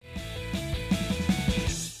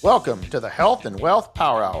Welcome to the Health and Wealth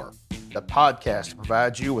Power Hour, the podcast that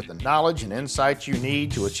provides you with the knowledge and insights you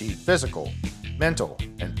need to achieve physical, mental,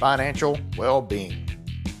 and financial well-being.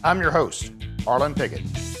 I'm your host, Arlen Piggott,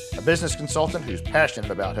 a business consultant who's passionate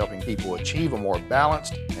about helping people achieve a more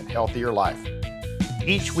balanced and healthier life.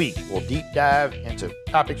 Each week, we'll deep dive into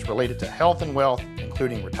topics related to health and wealth,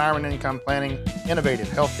 including retirement income planning, innovative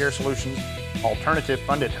healthcare solutions, alternative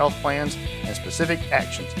funded health plans, and specific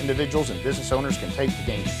actions individuals and business owners can take to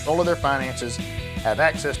gain control of their finances, have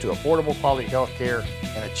access to affordable quality health care,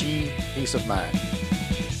 and achieve peace of mind.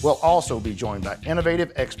 We'll also be joined by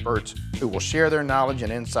innovative experts who will share their knowledge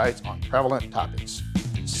and insights on prevalent topics.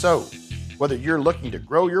 So, whether you're looking to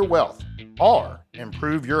grow your wealth or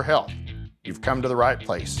improve your health, you've come to the right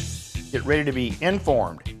place. Get ready to be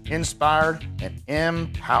informed, inspired, and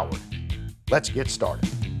empowered. Let's get started.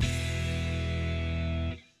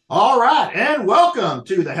 All right, and welcome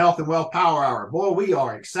to the Health and Wealth Power Hour. Boy, we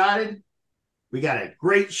are excited. We got a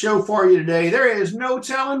great show for you today. There is no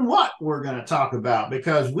telling what we're going to talk about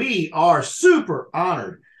because we are super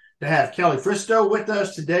honored to have Kelly Fristoe with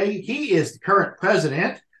us today. He is the current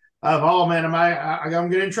president of, I'm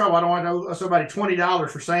going to get in trouble. I don't want to owe somebody $20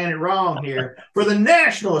 for saying it wrong here, for the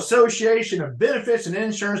National Association of Benefits and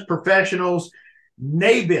Insurance Professionals,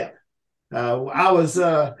 NABIP. I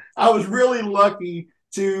was really lucky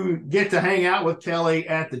to get to hang out with Kelly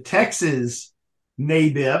at the Texas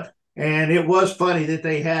NABIP. And it was funny that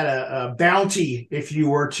they had a bounty if you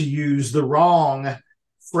were to use the wrong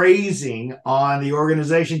phrasing on the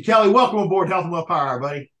organization. Kelly, welcome aboard Health and Wealth Power Hour,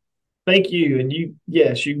 buddy. Thank you. And you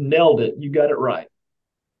nailed it. You got it right.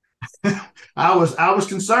 I was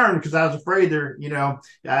concerned because I was afraid I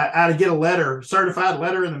had to get a certified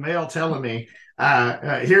letter in the mail telling me,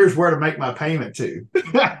 here's where to make my payment to.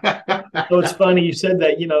 So it's funny you said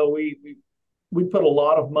that. We put a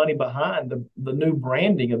lot of money behind the new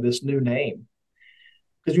branding of this new name.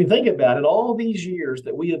 Because when you think about it, all these years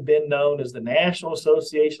that we have been known as the National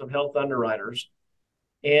Association of Health Underwriters,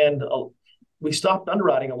 and we stopped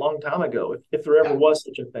underwriting a long time ago, if there ever was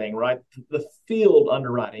such a thing, right? The field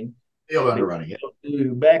underwriting.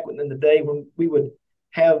 Back in the day when we would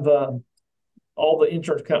have all the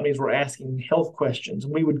insurance companies were asking health questions,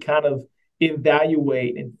 and we would kind of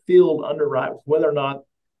evaluate and field underwrite whether or not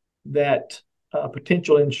that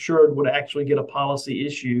potential insured would actually get a policy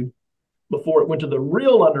issued before it went to the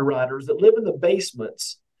real underwriters that live in the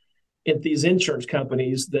basements at these insurance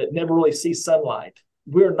companies that never really see sunlight.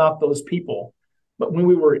 We're not those people. But when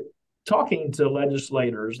we were talking to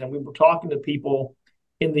legislators and we were talking to people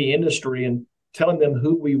in the industry and telling them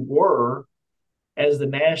who we were as the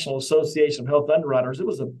National Association of Health Underwriters, it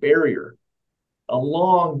was a barrier, a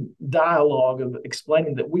long dialogue of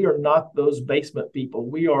explaining that we are not those basement people.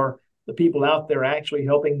 We are the people out there actually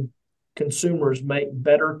helping consumers make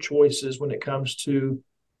better choices when it comes to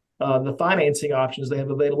the financing options they have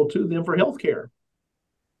available to them for healthcare.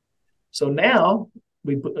 So now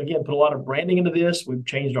we put a lot of branding into this. We've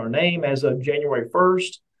changed our name as of January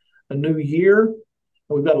 1st, a new year,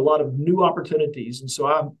 and we've got a lot of new opportunities. And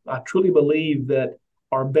so I truly believe that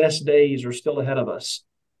our best days are still ahead of us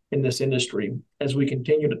in this industry as we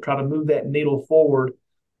continue to try to move that needle forward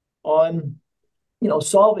on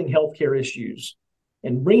solving healthcare issues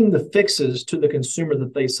and bringing the fixes to the consumer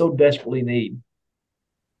that they so desperately need.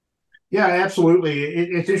 Yeah, absolutely.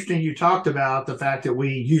 It's interesting you talked about the fact that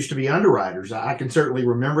we used to be underwriters. I can certainly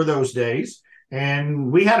remember those days.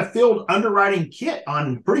 And we had a field underwriting kit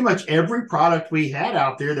on pretty much every product we had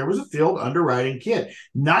out there. There was a field underwriting kit,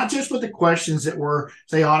 not just with the questions that were,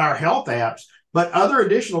 say, on our health apps, but other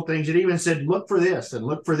additional things. It even said, look for this and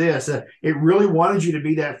look for this. It really wanted you to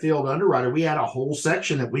be that field underwriter. We had a whole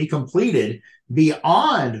section that we completed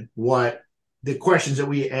beyond what the questions that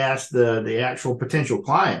we asked the actual potential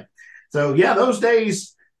client. So, yeah, those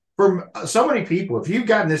days from so many people, if you've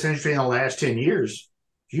gotten this industry in the last 10 years,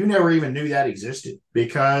 you never even knew that existed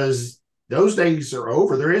because those days are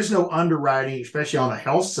over. There is no underwriting, especially on the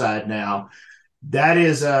health side now.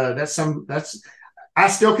 I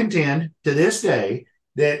still contend to this day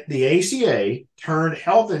that the ACA turned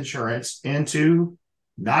health insurance into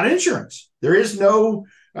not insurance. There's no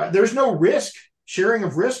risk sharing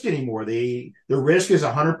of risk anymore. The risk is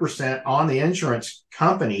 100% on the insurance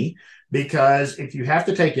company because if you have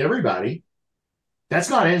to take everybody, that's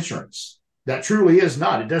not insurance. That truly is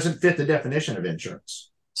not. It doesn't fit the definition of insurance.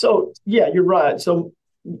 So, yeah, you're right. So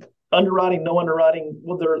underwriting, no underwriting,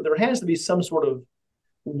 well, there has to be some sort of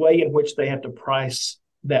way in which they have to price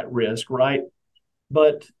that risk, right?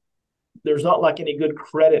 But there's not like any good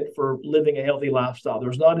credit for living a healthy lifestyle.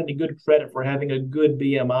 There's not any good credit for having a good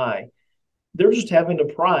BMI. They're just having to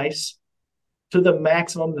price to the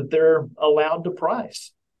maximum that they're allowed to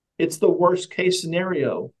price. It's the worst case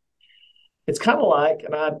scenario. It's kind of like,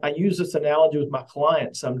 and I use this analogy with my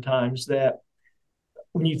clients sometimes, that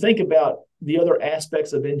when you think about the other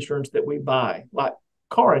aspects of insurance that we buy, like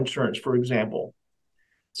car insurance, for example.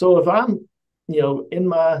 So if I'm, in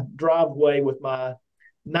my driveway with my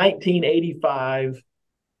 1985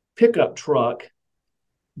 pickup truck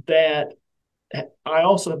that I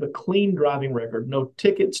also have a clean driving record, no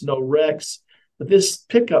tickets, no wrecks, but this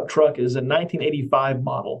pickup truck is a 1985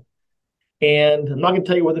 model. And I'm not going to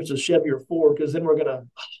tell you whether it's a Chevy or Ford, because then we're going to.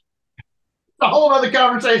 A whole other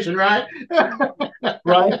conversation, right?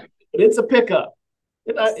 Right. But it's a pickup.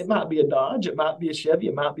 It might be a Dodge, it might be a Chevy,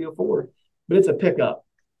 it might be a Ford, but it's a pickup.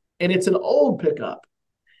 And it's an old pickup.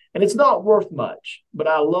 And it's not worth much, but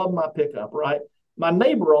I love my pickup, right? My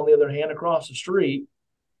neighbor, on the other hand, across the street,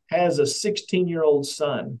 has a 16-year-old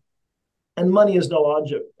son, and money is no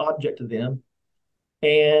object to them.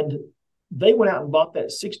 And they went out and bought that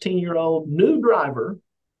 16-year-old new driver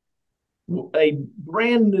a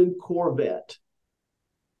brand new Corvette.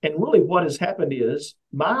 And really what has happened is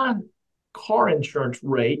my car insurance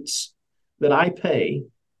rates that I pay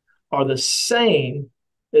are the same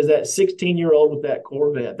as that 16-year-old with that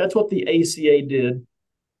Corvette. That's what the ACA did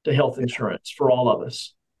to health insurance for all of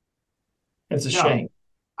us. It's a shame.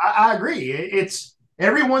 I agree. It's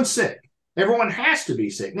everyone's sick. Everyone has to be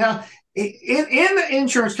sick. Now, in the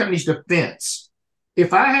insurance company's defense,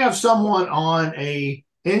 if I have someone on a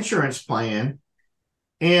insurance plan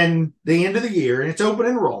and the end of the year and it's open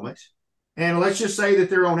enrollment, and let's just say that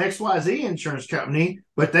they're on XYZ insurance company,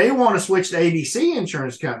 but they want to switch to ABC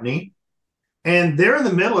insurance company, and they're in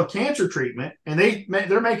the middle of cancer treatment, and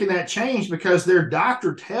they're making that change because their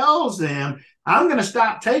doctor tells them, I'm going to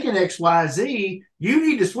stop taking XYZ. You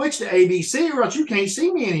need to switch to ABC or else you can't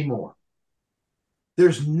see me anymore.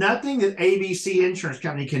 There's nothing that ABC insurance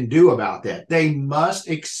company can do about that. They must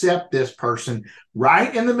accept this person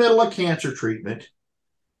right in the middle of cancer treatment,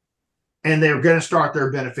 and they're going to start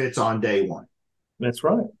their benefits on day one. That's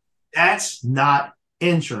right. That's not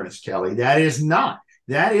insurance, Kelly. That is not.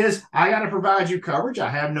 That is, I got to provide you coverage. I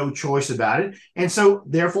have no choice about it. And so,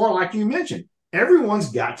 therefore, like you mentioned, everyone's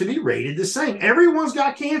got to be rated the same. Everyone's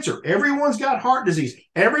got cancer. Everyone's got heart disease.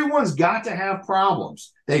 Everyone's got to have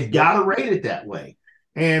problems. They've got to rate it that way.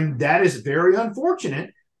 And that is very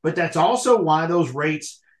unfortunate, but that's also why those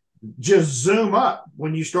rates just zoom up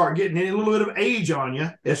when you start getting any little bit of age on you,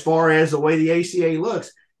 as far as the way the ACA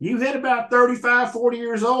looks. You hit about 35, 40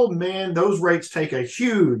 years old, man, those rates take a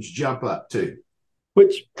huge jump up too.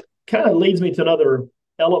 Which kind of leads me to another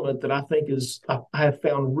element that I think I have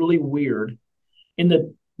found really weird. In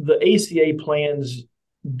the ACA plans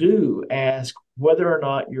do ask whether or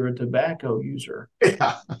not you're a tobacco user.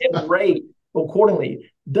 Yeah. And rate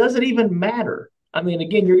accordingly. Does it even matter? I mean,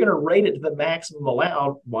 again, you're going to rate it to the maximum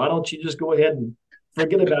allowed. Why don't you just go ahead and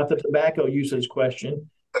forget about the tobacco usage question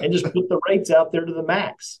and just put the rates out there to the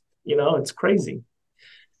max? It's crazy.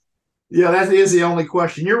 Yeah, that is the only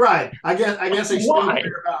question. You're right. I guess they still Why?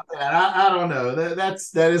 care about that. I don't know.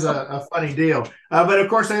 That is a funny deal. But of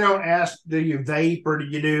course, they don't ask, do you vape or do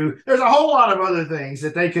you do? There's a whole lot of other things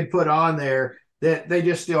that they could put on there that they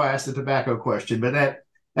just still ask the tobacco question. But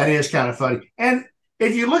that is kind of funny. And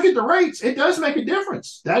if you look at the rates, it does make a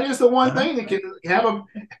difference. That is the one thing that can have them.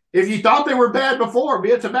 If you thought they were bad before,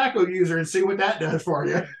 be a tobacco user and see what that does for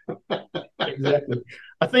you. Exactly.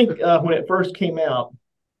 I think when it first came out,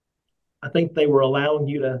 I think they were allowing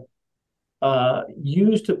you to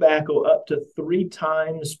use tobacco up to 3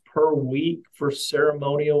 times per week for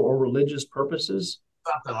ceremonial or religious purposes.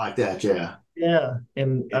 Something like that, yeah. Yeah,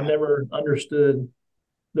 and I never understood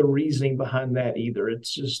the reasoning behind that either.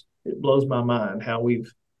 It blows my mind how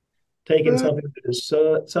we've taken something that is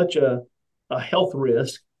such a health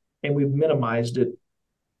risk and we've minimized it.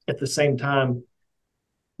 At the same time,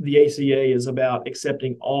 the ACA is about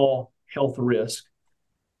accepting all health risk.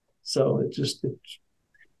 So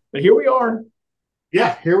but here we are.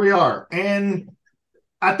 Yeah, here we are. And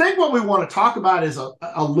I think what we want to talk about is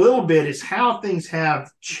a little bit is how things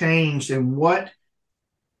have changed and what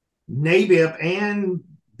NABIP and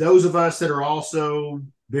those of us that are also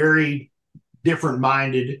very different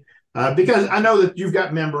minded, because I know that you've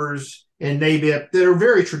got members in NABIP that are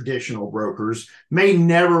very traditional brokers, may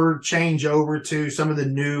never change over to some of the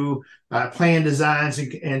new plan designs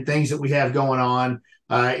and things that we have going on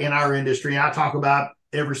in our industry. And I talk about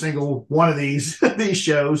every single one of these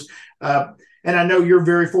shows. And I know you're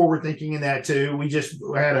very forward thinking in that too. We just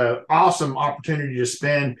had an awesome opportunity to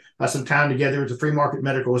spend some time together at the Free Market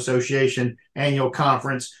Medical Association annual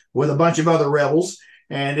conference with a bunch of other rebels.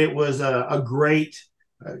 And it was a great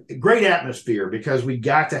a great atmosphere because we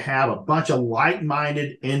got to have a bunch of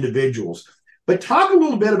like-minded individuals. But talk a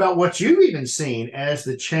little bit about what you've even seen as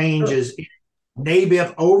the changes in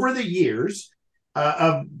NABIP over the years,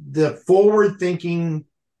 of the forward thinking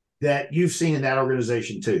that you've seen in that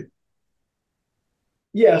organization too.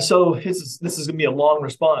 Yeah, so this is going to be a long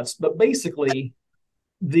response, but basically,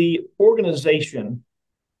 the organization,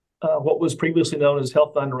 what was previously known as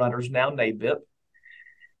Health Underwriters, now NABIP,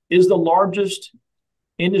 is the largest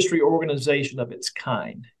industry organization of its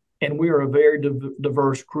kind. And we are a very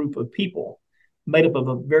diverse group of people, made up of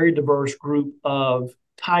a very diverse group of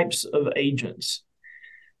types of agents.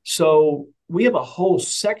 So we have a whole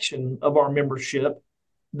section of our membership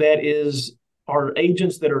that is our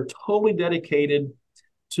agents that are totally dedicated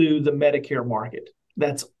to the Medicare market.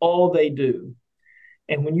 That's all they do.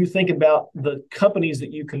 And when you think about the companies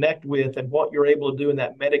that you connect with and what you're able to do in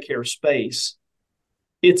that Medicare space,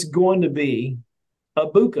 it's going to be a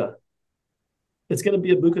BUCA. It's going to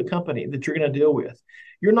be a BUCA company that you're going to deal with.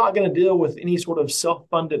 You're not going to deal with any sort of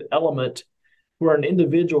self-funded element where an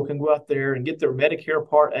individual can go out there and get their Medicare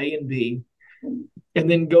Part A and B and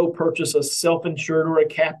then go purchase a self-insured or a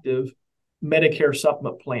captive Medicare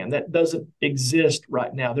supplement plan. That doesn't exist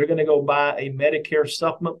right now. They're going to go buy a Medicare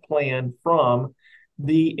supplement plan from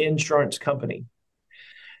the insurance company.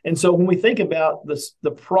 And so when we think about this, the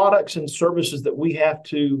products and services that we have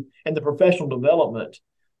to, and the professional development,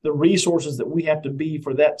 the resources that we have to be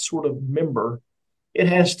for that sort of member, it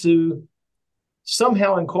has to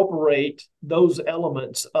somehow incorporate those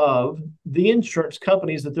elements of the insurance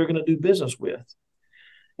companies that they're going to do business with.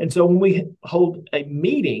 And so when we hold a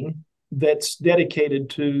meeting that's dedicated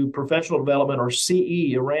to professional development or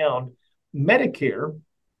CE around Medicare,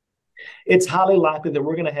 it's highly likely that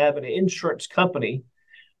we're going to have an insurance company,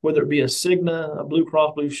 whether it be a Cigna, a Blue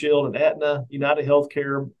Cross Blue Shield, an Aetna, United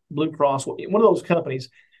Healthcare, Blue Cross, one of those companies,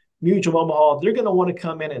 Mutual of Omaha, they're going to want to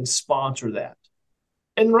come in and sponsor that.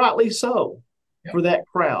 And rightly so, for that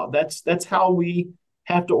crowd. That's how we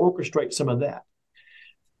have to orchestrate some of that.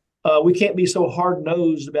 We can't be so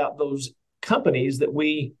hard-nosed about those companies that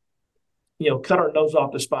we, cut our nose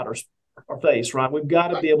off to spite our face, right? We've got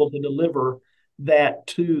to be able to deliver that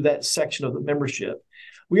to that section of the membership.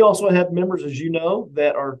 We also have members, as you know,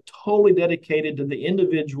 that are totally dedicated to the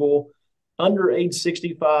individual under age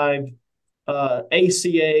 65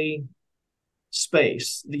 ACA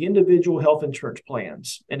space, the individual health insurance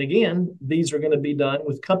plans. And again, these are going to be done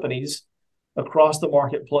with companies across the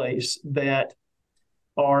marketplace that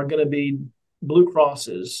are going to be Blue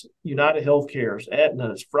Crosses, United Healthcares,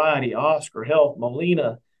 Aetna's, Friday, Oscar Health,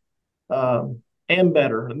 Molina,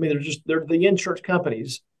 Ambetter. I mean, they're the insurance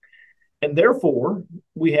companies. And therefore,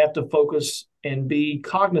 we have to focus and be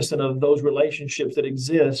cognizant of those relationships that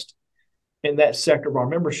exist in that sector of our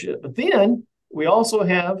membership. But then we also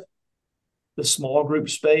have the small group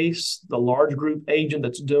space, the large group agent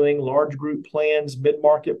that's doing large group plans,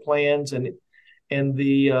 mid-market plans, and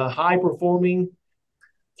the high-performing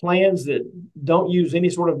plans that don't use any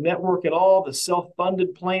sort of network at all, the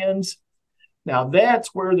self-funded plans. Now,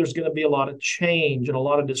 that's where there's going to be a lot of change and a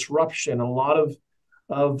lot of disruption, a lot of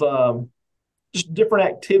just different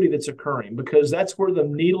activity that's occurring, because that's where the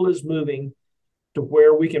needle is moving to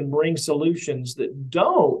where we can bring solutions that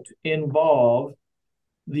don't involve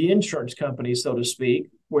the insurance company, so to speak,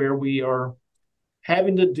 where we are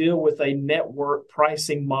having to deal with a network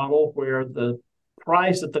pricing model where the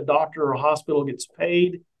price that the doctor or hospital gets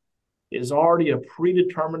paid is already a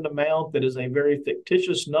predetermined amount that is a very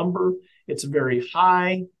fictitious number. It's very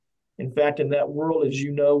high. In fact, in that world, as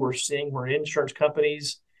you know, we're seeing where insurance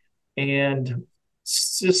companies and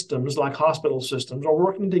systems like hospital systems are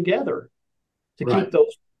working together to keep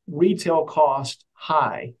those retail costs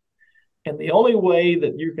high. And the only way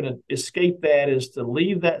that you're going to escape that is to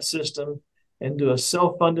leave that system and do a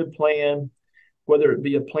self-funded plan, whether it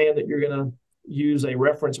be a plan that you're going to use a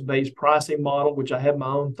reference-based pricing model, which I have my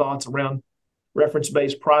own thoughts around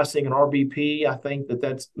reference-based pricing and RBP. I think that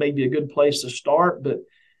that's maybe a good place to start, but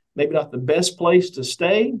maybe not the best place to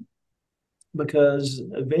stay, because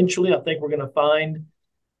eventually I think we're going to find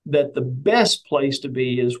that the best place to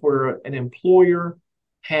be is where an employer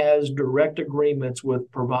has direct agreements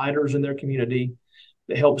with providers in their community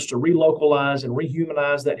that helps to relocalize and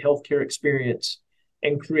rehumanize that healthcare experience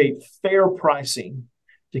and create fair pricing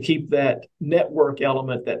to keep that network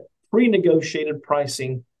element, that pre-negotiated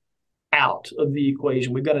pricing, out of the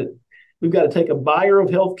equation. We've got to take a buyer of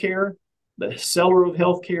healthcare, the seller of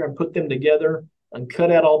healthcare, and put them together and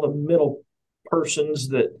cut out all the middle persons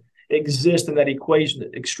that exist in that equation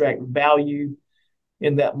that extract value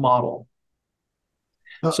in that model.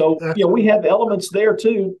 So, we have elements there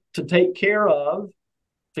too to take care of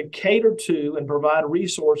to cater to and provide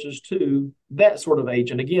resources to that sort of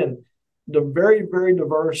agent. Again, the very, very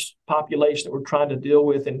diverse population that we're trying to deal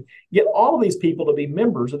with and get all of these people to be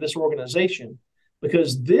members of this organization,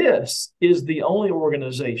 because this is the only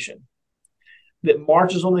organization that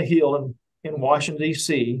marches on the Hill in Washington,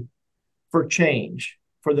 D.C. for change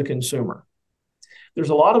for the consumer. There's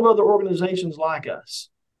a lot of other organizations like us,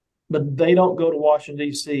 but they don't go to Washington,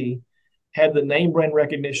 D.C., have the name brand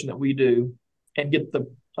recognition that we do, and get the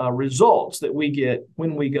results that we get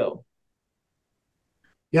when we go.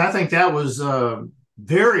 Yeah, I think that was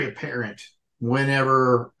very apparent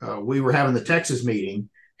whenever we were having the Texas meeting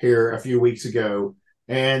here a few weeks ago.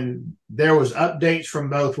 And there was updates from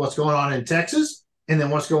both what's going on in Texas and then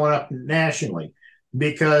what's going up nationally,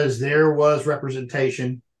 because there was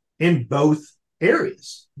representation in both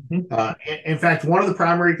areas. In fact, one of the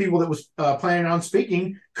primary people that was planning on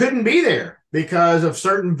speaking couldn't be there because of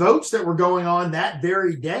certain votes that were going on that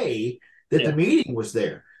very day that the meeting was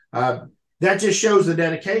there. That just shows the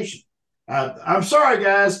dedication. I'm sorry,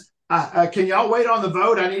 guys. Can y'all wait on the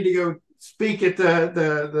vote? I need to go speak at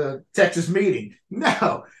the Texas meeting.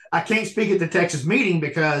 No, I can't speak at the Texas meeting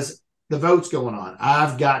because the vote's going on.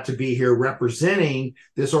 I've got to be here representing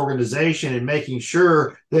this organization and making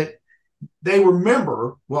sure that they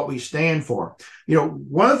remember what we stand for. You know,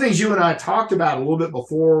 one of the things you and I talked about a little bit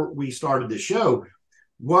before we started the show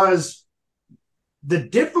was the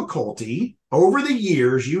difficulty over the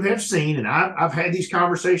years you have seen, and I've had these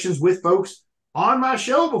conversations with folks on my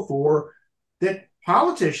show before, that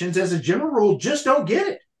politicians, as a general rule, just don't get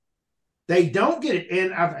it. They don't get it.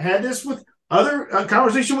 And I've had this with other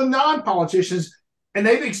conversation with non-politicians, and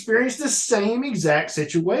they've experienced the same exact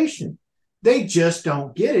situation. They just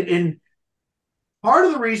don't get it. And part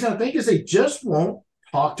of the reason, I think, is they just won't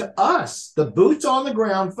talk to us, the boots on the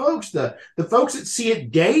ground folks, the folks that see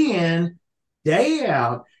it day in, day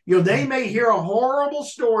out. You know, they may hear a horrible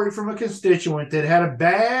story from a constituent that had a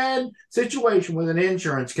bad situation with an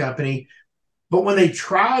insurance company, but when they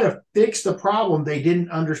try to fix the problem, they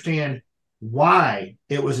didn't understand why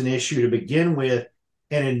it was an issue to begin with.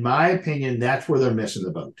 And in my opinion, that's where they're missing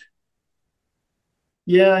the boat.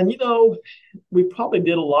 Yeah, and you know, we probably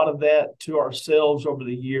did a lot of that to ourselves over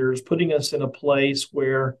the years, putting us in a place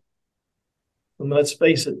where, and let's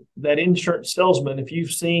face it, that insurance salesman, if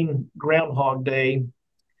you've seen Groundhog Day,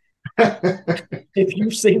 if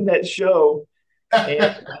you've seen that show,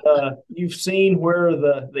 and you've seen where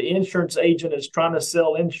the insurance agent is trying to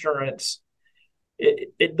sell insurance,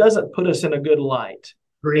 it doesn't put us in a good light.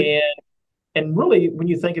 Great. And really, when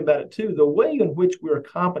you think about it too, the way in which we're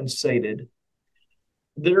compensated,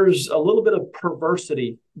 there's a little bit of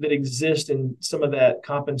perversity that exists in some of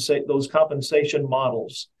those compensation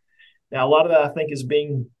models. Now, a lot of that, I think, is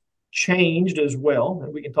being changed as well,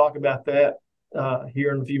 and we can talk about that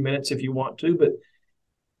here in a few minutes if you want to. But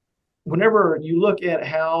whenever you look at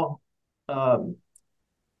how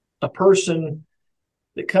a person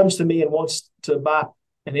that comes to me and wants to buy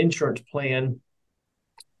an insurance plan,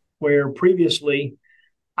 where previously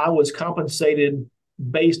I was compensated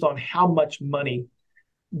based on how much money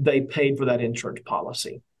they paid for that insurance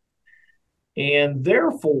policy. And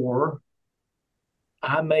therefore,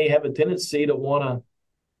 I may have a tendency to want to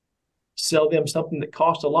sell them something that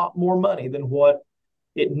cost a lot more money than what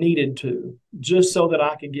it needed to, just so that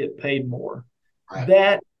I could get paid more. Right.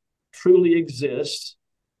 That truly exists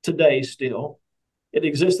today still. It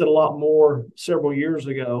existed a lot more several years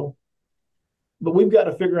ago, but we've got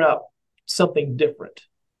to figure out something different.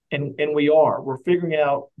 And we're figuring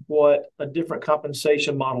out what a different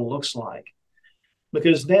compensation model looks like.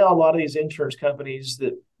 Because now a lot of these insurance companies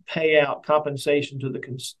that pay out compensation to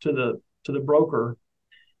the broker,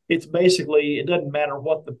 it's basically, it doesn't matter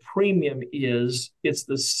what the premium is, it's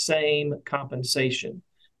the same compensation.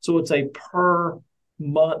 So it's a per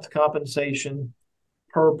month compensation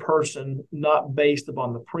per person, not based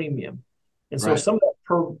upon the premium. And so some of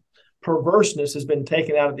that perverseness has been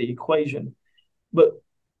taken out of the equation. But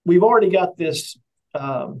we've already got this,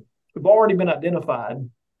 we've already been identified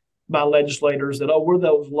by legislators that, we're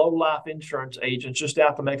those low-life insurance agents just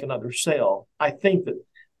out to make another sale. I think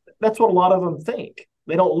that's what a lot of them think.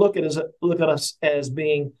 They don't look at us as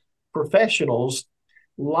being professionals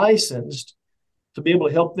licensed to be able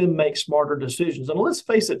to help them make smarter decisions. And let's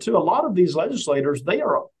face it, too, a lot of these legislators, they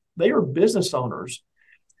are business owners.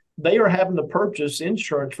 They are having to purchase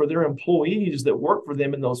insurance for their employees that work for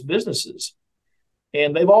them in those businesses.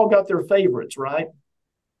 And they've all got their favorites, right?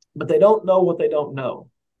 But they don't know what they don't know.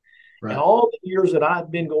 Right. And all the years that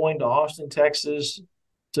I've been going to Austin, Texas,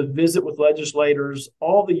 to visit with legislators,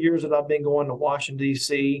 all the years that I've been going to Washington,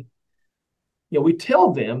 D.C., we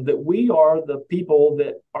tell them that we are the people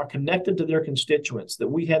that are connected to their constituents, that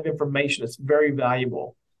we have information that's very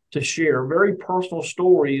valuable to share, very personal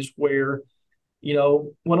stories where,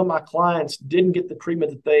 one of my clients didn't get the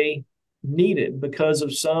treatment that they needed because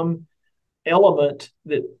of some element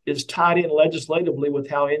that is tied in legislatively with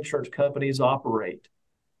how insurance companies operate.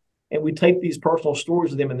 And we take these personal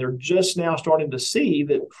stories of them, and they're just now starting to see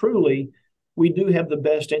that truly we do have the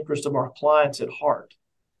best interest of our clients at heart.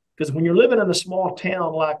 Because when you're living in a small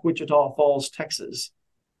town like Wichita Falls, Texas,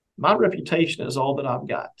 my reputation is all that I've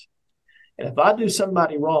got. And if I do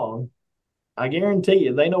somebody wrong, I guarantee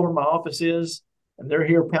you they know where my office is, and they're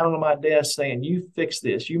here pounding on my desk saying, you fix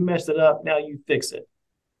this, you messed it up, now you fix it.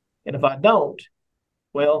 And if I don't,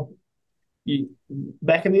 well,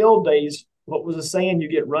 back in the old days, what was the saying? You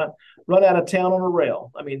get run out of town on a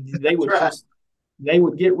rail. I mean, they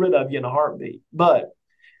would get rid of you in a heartbeat. But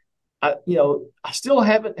I still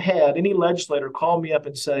haven't had any legislator call me up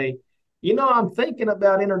and say, I'm thinking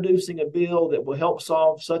about introducing a bill that will help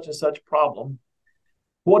solve such and such problem.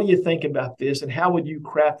 What do you think about this? And how would you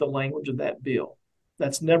craft the language of that bill?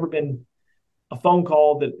 That's never been a phone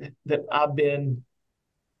call that I've been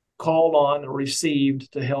called on or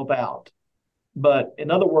received to help out. But in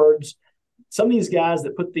other words, some of these guys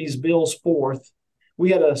that put these bills forth, we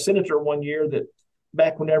had a senator one year that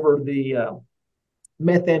back whenever the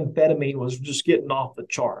methamphetamine was just getting off the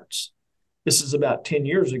charts. This is about 10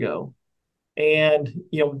 years ago. And,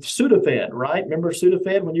 Sudafed, right? Remember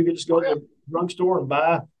Sudafed when you could just go to the drugstore and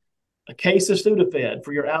buy a case of Sudafed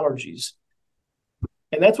for your allergies?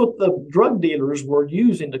 And that's what the drug dealers were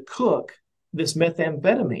using to cook this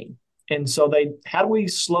methamphetamine. And so how do we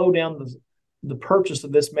slow down the purchase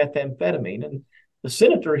of this methamphetamine? And the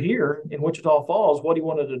senator here in Wichita Falls, what he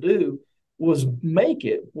wanted to do was make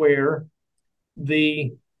it where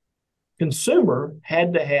the consumer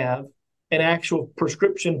had to have an actual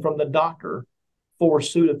prescription from the doctor for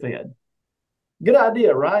Sudafed. Good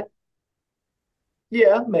idea, right?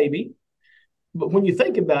 Yeah, maybe. But when you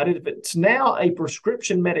think about it, if it's now a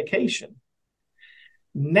prescription medication,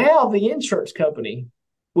 now the insurance company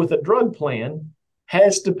with a drug plan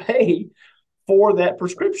has to pay for that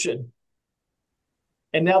prescription.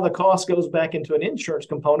 And now the cost goes back into an insurance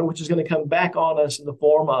component, which is going to come back on us in the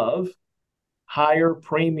form of higher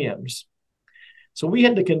premiums. So we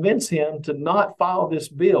had to convince him to not file this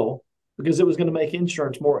bill because it was going to make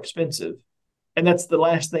insurance more expensive. And that's the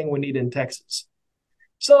last thing we need in Texas.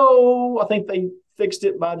 So I think they fixed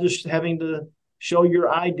it by just having to show your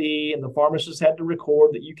ID, and the pharmacist had to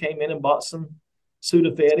record that you came in and bought some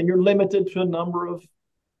Sudafed, and you're limited to a number of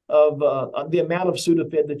the amount of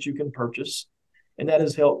Sudafed that you can purchase. And that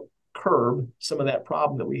has helped curb some of that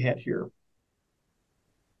problem that we had here.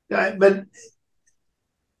 But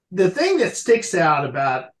the thing that sticks out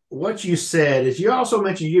about what you said is you also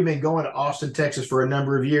mentioned you've been going to Austin, Texas for a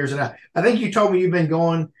number of years. And I think you told me you've been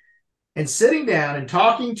going and sitting down and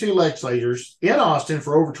talking to legislators in Austin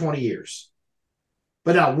for over 20 years.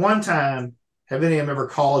 But not one time have any of them ever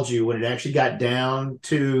called you when it actually got down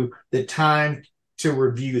to the time to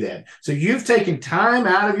review that. So you've taken time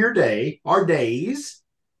out of your day or days,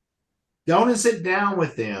 going and sit down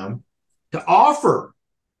with them to offer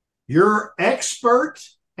your expert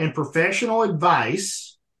and professional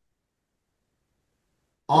advice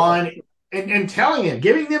on and telling them,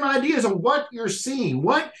 giving them ideas of what you're seeing,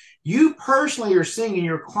 what you personally are seeing and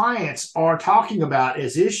your clients are talking about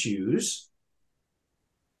as issues.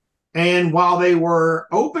 And while they were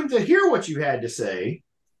open to hear what you had to say,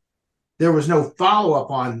 there was no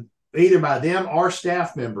follow-up on either by them or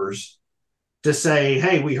staff members to say,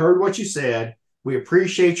 hey, we heard what you said. We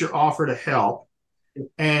appreciate your offer to help.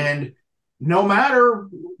 And no matter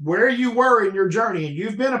where you were in your journey, and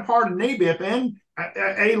you've been a part of NABIP and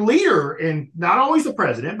a leader in not always the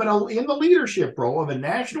president, but in the leadership role of a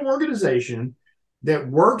national organization that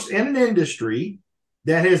works in an industry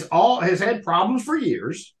that has had problems for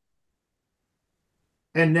years,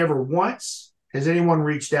 and never once has anyone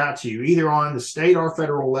reached out to you, either on the state or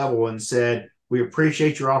federal level, and said, we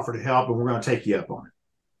appreciate your offer to help and we're going to take you up on it.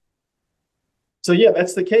 So, yeah,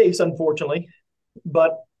 that's the case, unfortunately.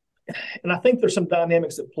 And I think there's some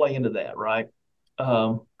dynamics that play into that, right?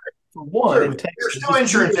 For one, in Texas, you're still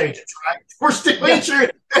insurance agents, right? We're still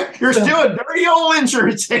insurance. You're still a dirty old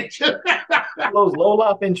insurance agent. Those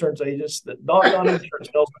low-life insurance agents that doggone insurance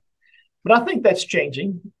salesmen. But I think that's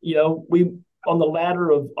changing. We on the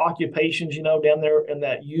ladder of occupations, down there in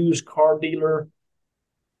that used car dealer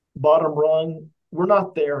bottom rung, we're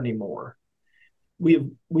not there anymore. We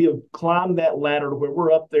have climbed that ladder to where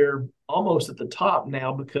we're up there almost at the top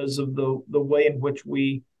now because of the way in which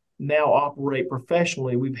we now operate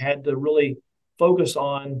professionally. We've had to really focus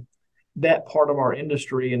on that part of our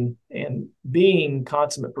industry and being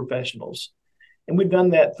consummate professionals. And we've done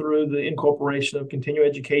that through the incorporation of continuing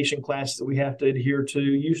education classes that we have to adhere to.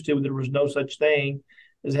 Used to, there was no such thing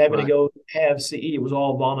as having to go have CE. It was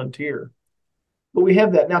all volunteer. But we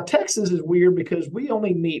have that. Now, Texas is weird because we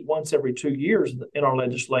only meet once every 2 years in our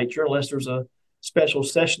legislature, unless there's a special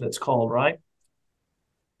session that's called, right?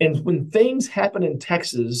 And when things happen in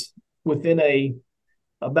Texas within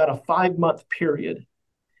about a 5-month period,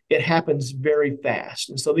 it happens very fast.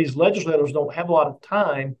 And so these legislators don't have a lot of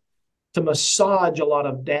time to massage a lot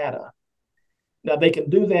of data. Now, they can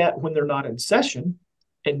do that when they're not in session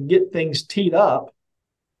and get things teed up.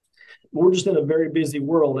 We're just in a very busy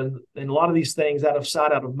world, and a lot of these things out of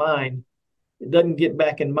sight, out of mind, it doesn't get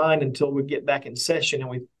back in mind until we get back in session and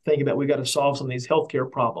we think about we got to solve some of these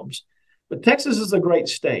healthcare problems. But Texas is a great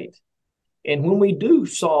state. And when we do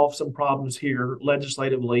solve some problems here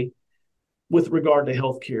legislatively with regard to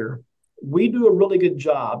healthcare, we do a really good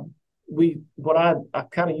job. I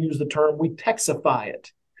kind of use the term, we Texify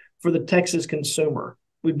it for the Texas consumer.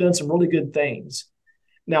 We've done some really good things.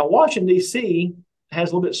 Now, Washington, D.C. has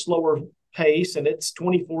a little bit slower pace, and it's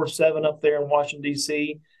 24/7 up there in Washington,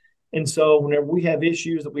 D.C. And so whenever we have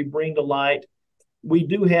issues that we bring to light, we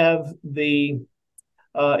do have the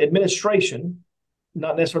administration,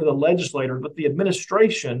 not necessarily the legislator, but the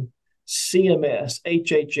administration, CMS,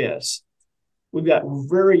 HHS. We've got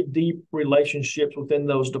very deep relationships within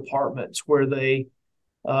those departments where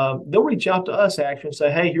they'll reach out to us actually and say,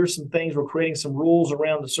 hey, here's some things. We're creating some rules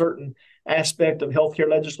around a certain aspect of healthcare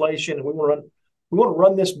legislation, and we want to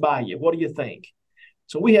run this by you. What do you think?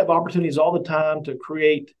 So we have opportunities all the time to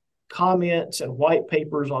create comments and white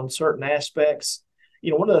papers on certain aspects.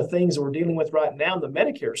 One of the things that we're dealing with right now in the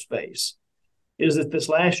Medicare space is that this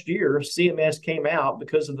last year, CMS came out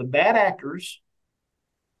because of the bad actors.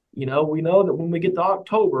 We know that when we get to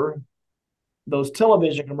October, those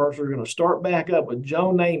television commercials are going to start back up with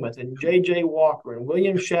Joe Namath and J.J. Walker and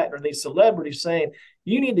William Shatner, these celebrities saying,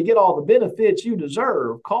 you need to get all the benefits you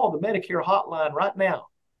deserve. Call the Medicare hotline right now.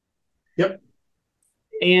 Yep.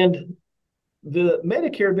 And the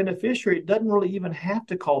Medicare beneficiary doesn't really even have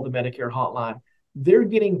to call the Medicare hotline. They're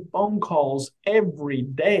getting phone calls every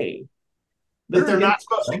day that they're not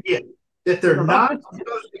supposed to get.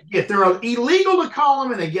 They're illegal to call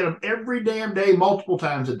them, and they get them every damn day, multiple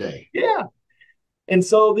times a day. Yeah. And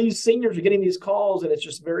so these seniors are getting these calls, and it's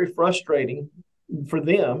just very frustrating for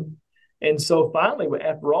them. And so finally,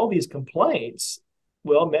 after all these complaints,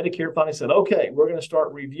 Medicare finally said, okay, we're going to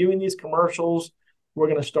start reviewing these commercials. We're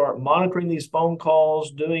going to start monitoring these phone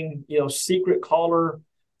calls, doing, secret caller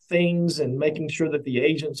things and making sure that the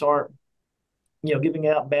agents aren't, giving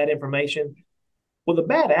out bad information. Well, the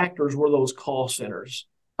bad actors were those call centers.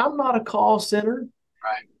 I'm not a call center.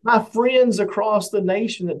 Right. My friends across the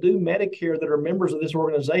nation that do Medicare that are members of this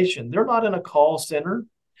organization, they're not in a call center.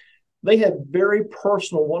 They have very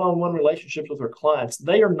personal one-on-one relationships with their clients.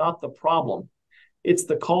 They are not the problem. It's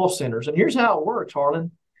the call centers. And here's how it works,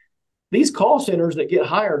 Harlan. These call centers that get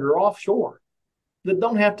hired are offshore, that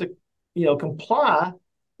don't have to, comply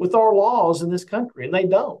with our laws in this country, and they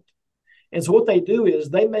don't. And so what they do is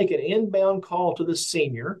they make an inbound call to the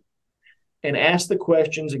senior and ask the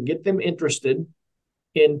questions and get them interested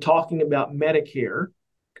in talking about Medicare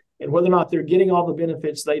and whether or not they're getting all the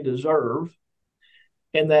benefits they deserve.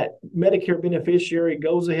 And that Medicare beneficiary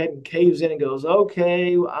goes ahead and caves in and goes,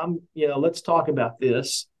 okay, let's talk about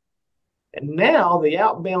this. And now the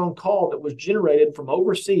outbound call that was generated from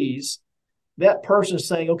overseas, that person is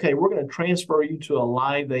saying, okay, we're going to transfer you to a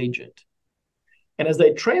live agent. And as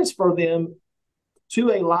they transfer them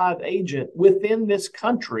to a live agent within this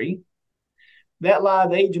country, that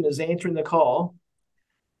live agent is answering the call.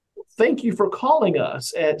 Thank you for calling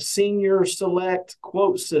us at Senior Select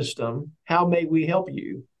Quote System. How may we help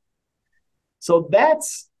you? So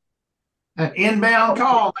that's an inbound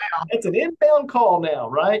call now. It's an inbound call now,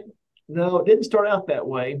 right? No, it didn't start out that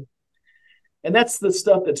way. And that's the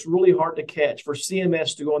stuff that's really hard to catch for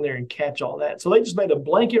CMS to go in there and catch all that. So they just made a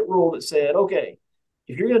blanket rule that said, okay,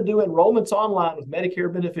 if you're going to do enrollments online with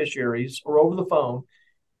Medicare beneficiaries or over the phone,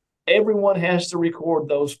 everyone has to record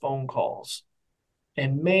those phone calls.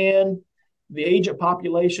 And man, the agent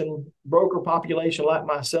population, broker population like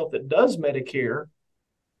myself that does Medicare,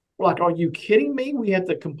 we're like, are you kidding me? We have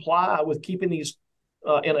to comply with keeping these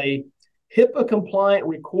in a HIPAA compliant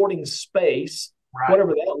recording space, right,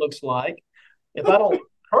 whatever that looks like. If I don't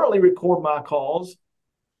currently record my calls,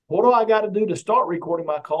 what do I got to do to start recording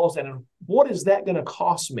my calls? And what is that going to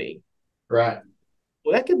cost me? Right.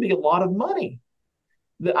 Well, that could be a lot of money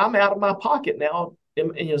that I'm out of my pocket now.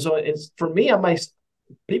 And so it's for me,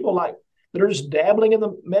 people like, that are just dabbling in the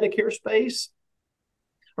Medicare space,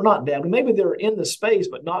 or not dabbling, maybe they're in the space,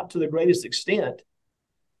 but not to the greatest extent.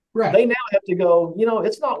 Right. They now have to go,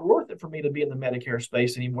 it's not worth it for me to be in the Medicare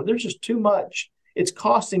space anymore. There's just too much. It's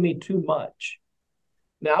costing me too much.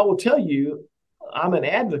 Now, I will tell you, I'm an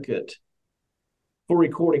advocate for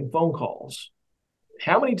recording phone calls.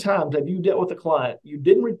 How many times have you dealt with a client, you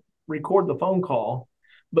didn't record the phone call,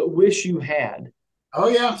 but wish you had? Oh,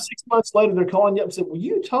 yeah. 6 months later, they're calling you up and said, well,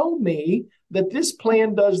 you told me that this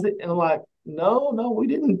plan does that. And I'm like, no, we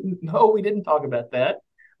didn't. No, we didn't talk about that.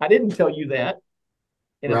 I didn't tell you that.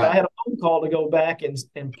 And Right. if I had a phone call to go back and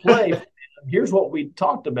play, here's what we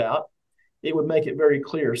talked about, it would make it very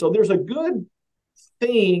clear. So there's a good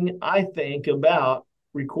thing, I think, about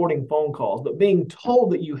recording phone calls, but being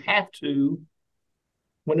told that you have to,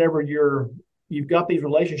 whenever you've got these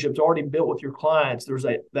relationships already built with your clients, there's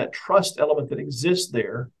that trust element that exists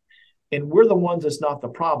there, and we're the ones that's not the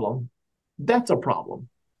problem. That's a problem.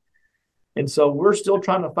 And so we're still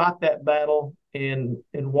trying to fight that battle in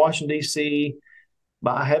Washington, D.C.,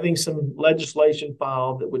 by having some legislation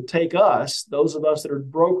filed that would take us, those of us that are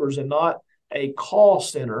brokers and not a call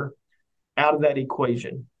center, out of that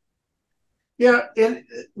equation. Yeah. And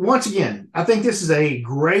once again, I think this is a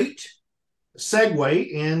great segue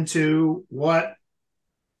into what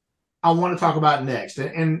I want to talk about next.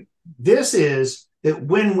 And this is that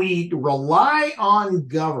when we rely on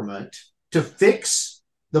government to fix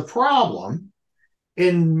the problem,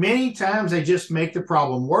 and many times they just make the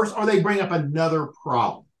problem worse, or they bring up another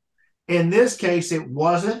problem. In this case, it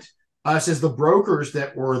wasn't us as the brokers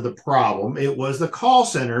that were the problem. It was the call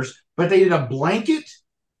centers, but they did a blanket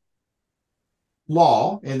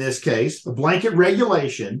law, in this case, a blanket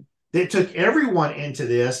regulation that took everyone into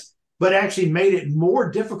this, but actually made it more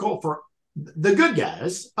difficult for the good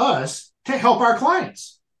guys, us, to help our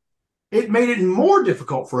clients. It made it more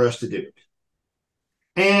difficult for us to do it.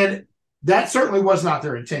 And that certainly was not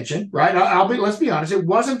their intention, right? Let's be honest. It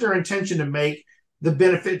wasn't their intention to make the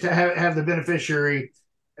benefit, to have the beneficiary,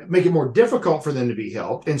 make it more difficult for them to be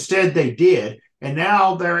helped. Instead, they did. And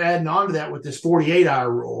now they're adding on to that with this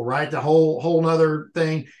 48-hour rule, right? The whole nother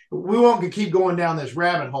thing. We won't keep going down this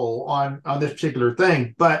rabbit hole on this particular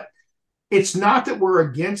thing, but it's not that we're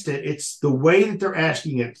against it. It's the way that they're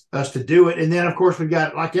asking us to do it. And then, of course, we've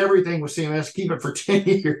got, like everything with CMS, keep it for 10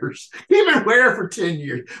 years. Keep it where for 10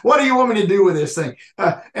 years? What do you want me to do with this thing?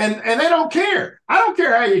 And they don't care. I don't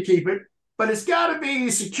care how you keep it, but it's got to be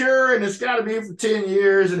secure, and it's got to be for 10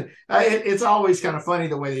 years. And it's always kind of funny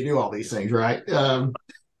the way they do all these things, right? And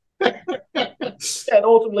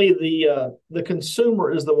ultimately, the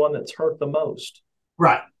consumer is the one that's hurt the most.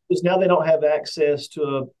 Right. Because now they don't have access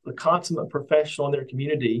to a consummate professional in their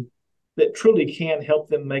community that truly can help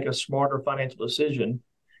them make a smarter financial decision.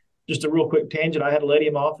 Just a real quick tangent. I had a lady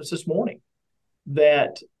in my office this morning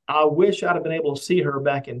that I wish I'd have been able to see her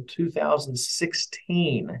back in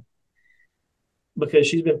 2016, because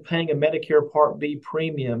she's been paying a Medicare Part B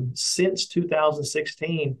premium since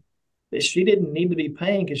 2016 that she didn't need to be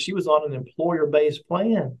paying because she was on an employer-based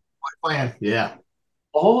plan. Yeah.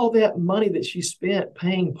 All that money that she spent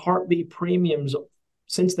paying Part B premiums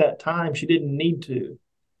since that time, she didn't need to.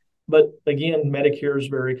 But again, Medicare is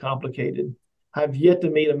very complicated. I've yet to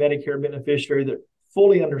meet a Medicare beneficiary that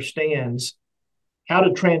fully understands how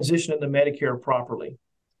to transition into Medicare properly.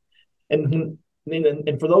 And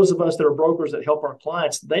for those of us that are brokers that help our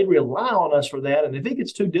clients, they rely on us for that. And if it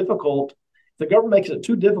gets too difficult, if the government makes it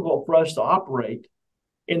too difficult for us to operate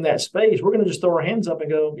in that space, we're going to just throw our hands up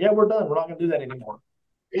and go, yeah, we're done. We're not going to do that anymore.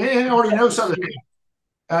 And I already know something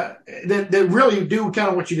that really do kind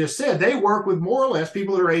of what you just said. They work with more or less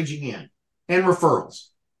people that are aging in and referrals.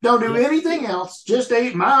 Don't do anything else. Just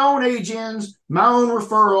my own age-ins, my own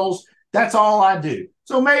referrals. That's all I do.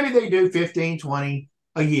 So maybe they do 15, 20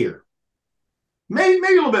 a year. Maybe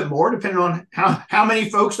a little bit more, depending on how many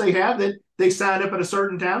folks they have that they signed up at a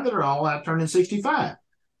certain time that are all out turning 65.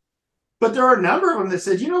 But there are a number of them that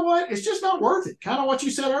said, you know what? It's just not worth it. Kind of what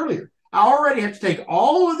you said earlier. I already have to take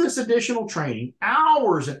all of this additional training,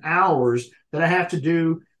 hours and hours that I have to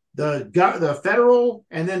do the federal,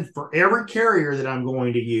 and then for every carrier that I'm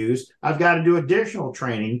going to use, I've got to do additional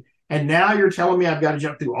training. And now you're telling me I've got to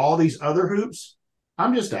jump through all these other hoops?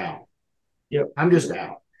 I'm just out. Yep. I'm just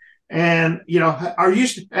out. And, are you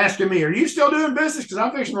asking me, are you still doing business? Because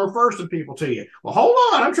I'm fixing to refer some people to you. Well, hold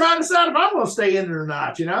on. I'm trying to decide if I'm going to stay in it or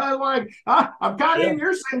not. I'm kind of in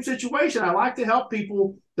your same situation. I like to help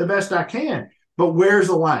people the best I can. But where's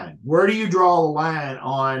the line? Where do you draw the line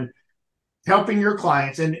on helping your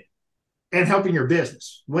clients and helping your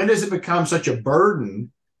business? When does it become such a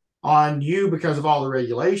burden on you because of all the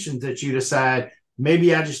regulations that you decide,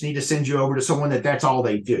 maybe I just need to send you over to someone that's all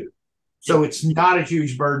they do. So it's not a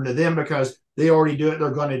huge burden to them because they already do it.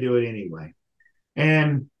 They're going to do it anyway.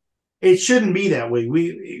 And it shouldn't be that way.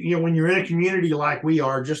 When you're in a community like we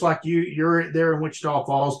are, just like you're there in Wichita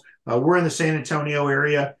Falls, we're in the San Antonio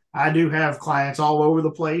area. I do have clients all over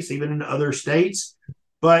the place, even in other states.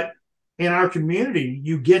 But in our community,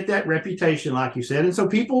 you get that reputation, like you said. And so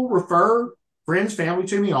people refer friends, family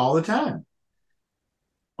to me all the time.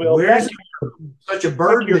 Well, where's such a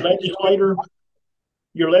burden?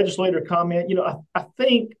 Your legislator comment, I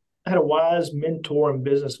think I had a wise mentor in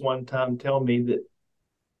business one time tell me that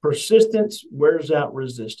persistence wears out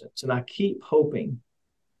resistance. And I keep hoping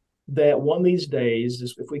that one of these days,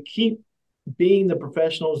 if we keep being the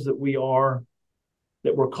professionals that we are,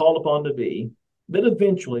 that we're called upon to be, that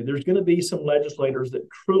eventually there's going to be some legislators that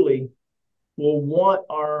truly will want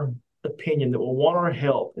our opinion, that will want our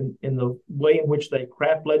help in the way in which they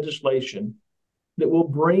craft legislation that will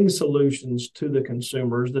bring solutions to the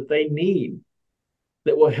consumers that they need,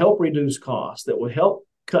 that will help reduce costs, that will help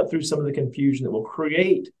cut through some of the confusion, that will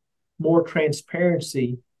create more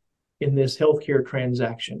transparency in this healthcare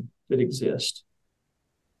transaction that exists.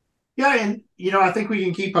 Yeah, and I think we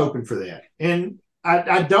can keep hoping for that. And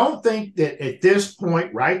I don't think that at this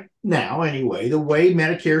point, right now anyway, the way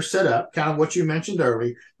Medicare is set up, kind of what you mentioned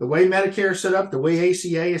earlier, the way Medicare is set up, the way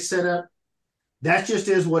ACA is set up, that just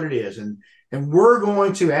is what it is. And we're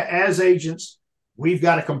going to, as agents, we've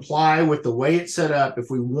got to comply with the way it's set up.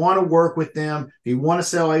 If we want to work with them, if you want to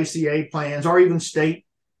sell ACA plans or even state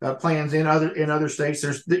plans in other states,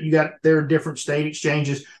 there are different state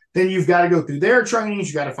exchanges. Then you've got to go through their trainings.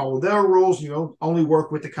 You got to follow their rules. You only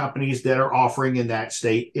work with the companies that are offering in that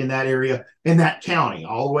state, in that area, in that county,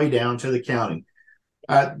 all the way down to the county.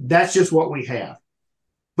 That's just what we have.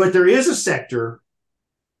 But there is a sector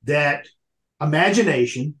that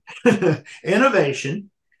imagination, innovation,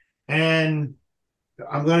 and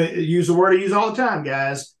I'm going to use the word I use all the time,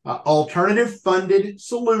 guys, alternative funded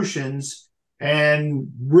solutions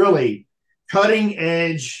and really cutting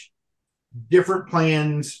edge different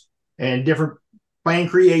plans and different plan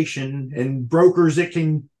creation and brokers that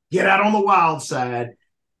can get out on the wild side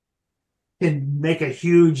can make a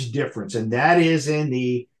huge difference. And that is in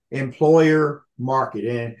the employer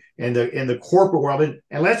market and in the corporate world.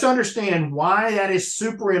 And let's understand why that is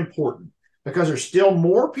super important, because there's still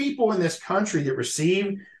more people in this country that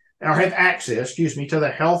receive or have access, to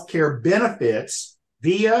the healthcare benefits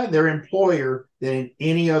via their employer than in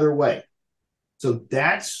any other way. So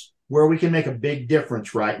that's where we can make a big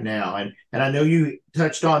difference right now. And I know you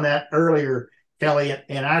touched on that earlier, Kelly,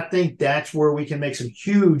 and I think that's where we can make some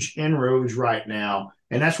huge inroads right now.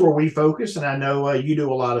 And that's where we focus. And I know you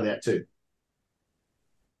do a lot of that too.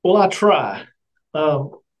 Well, I try.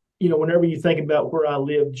 Whenever you think about where I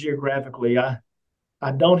live geographically, I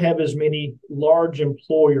don't have as many large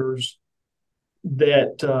employers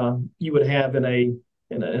that you would have in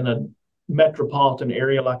a metropolitan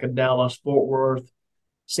area like a Dallas, Fort Worth,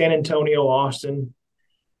 San Antonio, Austin.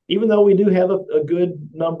 Even though we do have a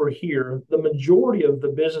good number here, the majority of the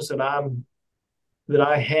business that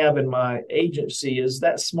I have in my agency is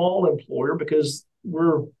that small employer, because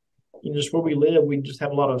we're just where we live, we just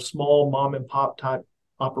have a lot of small mom and pop type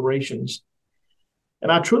operations. And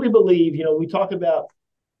I truly believe, we talk about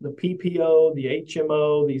the PPO, the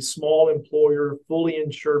HMO, these small employer, fully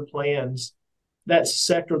insured plans, that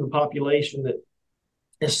sector of the population that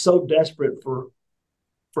is so desperate for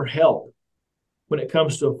help when it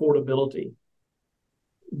comes to affordability.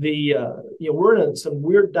 We're in some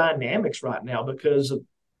weird dynamics right now because it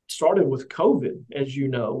started with COVID, as you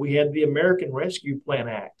know. We had the American Rescue Plan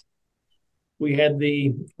Act. We had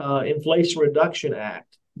the Inflation Reduction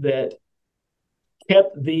Act that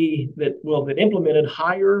implemented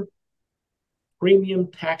higher premium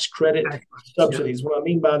tax credit subsidies. What I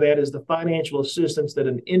mean by that is the financial assistance that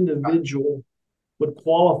an individual would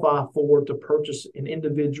qualify for to purchase an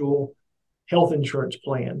individual health insurance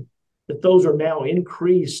plan, that those are now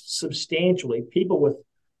increased substantially. People with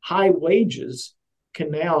high wages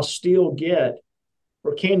can now still get,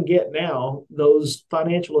 or can get now, those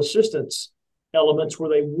financial assistance elements where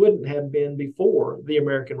they wouldn't have been before the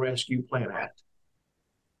American Rescue Plan Act.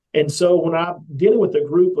 And so when I'm dealing with a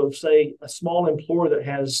group of, say, a small employer that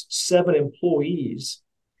has 7 employees,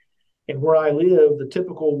 and where I live, the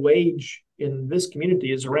typical wage in this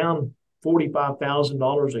community is around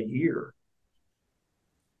 $45,000 a year.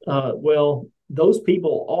 Well, those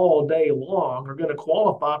people all day long are going to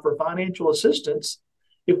qualify for financial assistance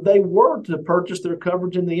if they were to purchase their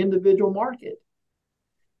coverage in the individual market.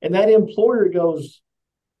 And that employer goes,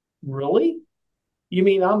 really? You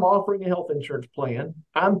mean I'm offering a health insurance plan?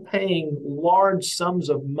 I'm paying large sums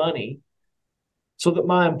of money so that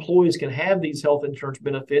my employees can have these health insurance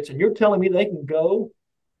benefits. And you're telling me they can go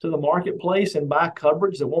to the marketplace and buy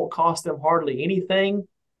coverage that won't cost them hardly anything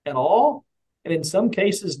at all? And in some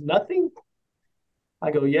cases, nothing?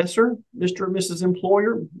 I go, yes, sir, Mr. and Mrs.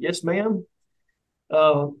 Employer. Yes, ma'am.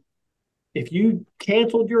 Uh, if you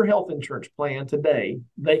canceled your health insurance plan today,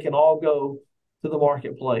 they can all go to the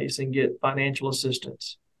marketplace and get financial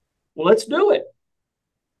assistance. Well, let's do it,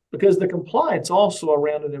 because the compliance also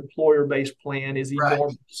around an employer-based plan is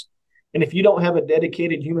enormous. Right. And if you don't have a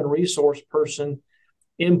dedicated human resource person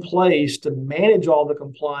in place to manage all the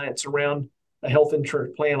compliance around a health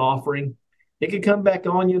insurance plan offering, it could come back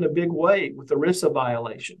on you in a big way with the ERISA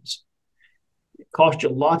violations. It costs you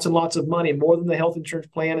lots and lots of money, more than the health insurance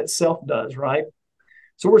plan itself does, right?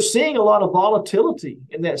 So we're seeing a lot of volatility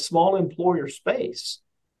in that small employer space.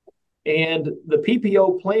 And the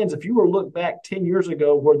PPO plans, if you were to look back 10 years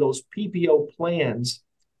ago where those PPO plans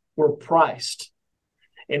were priced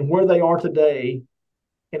and where they are today,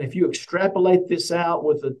 and if you extrapolate this out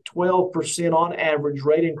with a 12% on average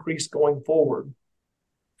rate increase going forward,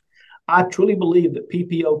 I truly believe that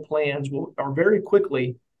PPO plans are very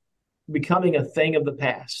quickly becoming a thing of the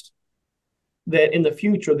past. That in the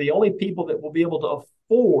future, the only people that will be able to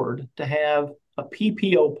afford to have a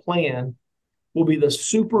PPO plan will be the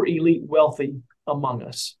super elite wealthy among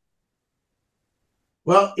us.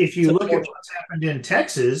 Well, if you look at what's happened in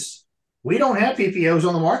Texas, we don't have PPOs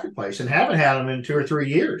on the marketplace and haven't had them in 2 or 3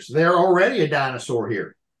 years. They're already a dinosaur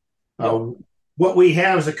here. Yep. What we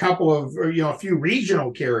have is a couple of, a few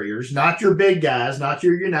regional carriers, not your big guys, not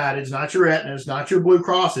your Uniteds, not your Aetnas, not your Blue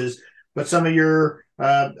Crosses, but some of your,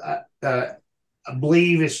 I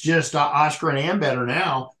believe it's just Oscar and Ambetter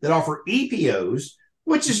now that offer EPOs,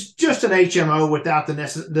 which is just an HMO without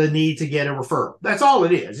the need to get a referral. That's all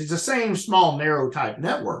it is. It's the same small, narrow type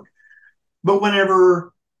network. But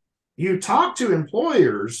whenever you talk to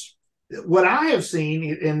employers, what I have seen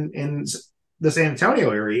in the San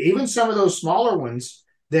Antonio area, even some of those smaller ones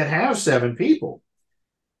that have 7 people,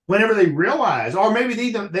 whenever they realize, or maybe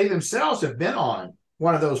they themselves have been on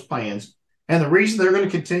one of those plans, and the reason they're going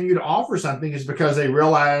to continue to offer something is because they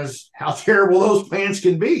realize how terrible those plans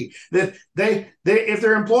can be. That they if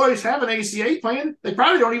their employees have an ACA plan, they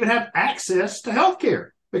probably don't even have access to health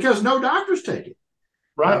care because no doctors take it.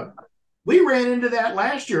 Right. We ran into that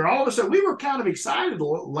last year. All of a sudden, we were kind of excited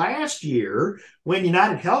last year when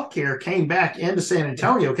United Healthcare came back into San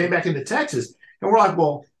Antonio, came back into Texas. And we're like,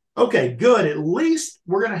 well, okay, good. At least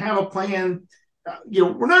we're going to have a plan.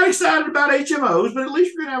 We're not excited about HMOs, but at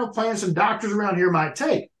least we're going to have a plan some doctors around here might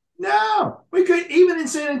take. No, we couldn't. Even in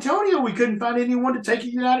San Antonio, we couldn't find anyone to take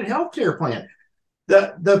a United Healthcare plan.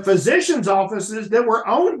 The physicians' offices that were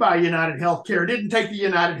owned by United Healthcare didn't take the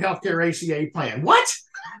United Healthcare ACA plan. What?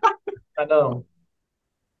 I know.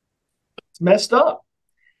 It's messed up.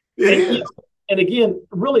 It is. And again,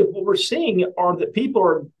 really what we're seeing are that people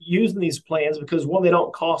are using these plans because, one, they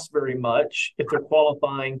don't cost very much if they're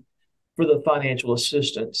qualifying for the financial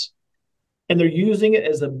assistance. And they're using it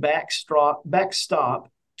as a backstop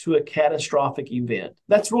to a catastrophic event.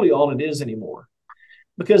 That's really all it is anymore.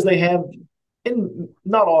 Because they have, in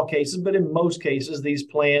not all cases, but in most cases, these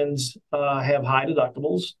plans have high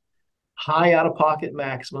deductibles, high out-of-pocket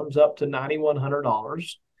maximums up to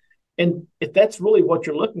 $9,100. And if that's really what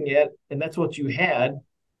you're looking at, and that's what you had, I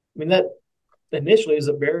mean, that initially is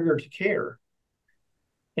a barrier to care.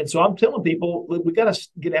 And so I'm telling people, we got to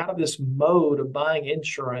get out of this mode of buying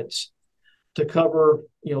insurance to cover,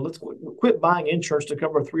 let's quit buying insurance to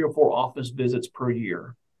cover 3 or 4 office visits per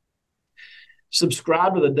year.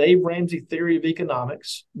 Subscribe to the Dave Ramsey theory of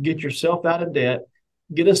economics, get yourself out of debt,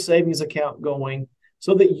 get a savings account going,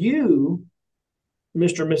 so that you,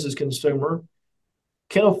 Mr. and Mrs. Consumer,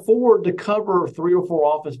 can afford to cover 3 or 4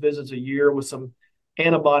 office visits a year with some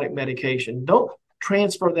antibiotic medication. Don't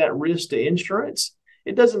transfer that risk to insurance.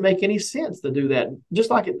 It doesn't make any sense to do that. Just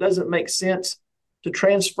like it doesn't make sense to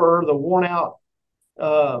transfer the worn out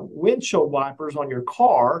windshield wipers on your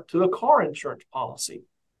car to a car insurance policy.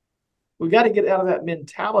 We've got to get out of that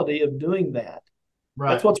mentality of doing that.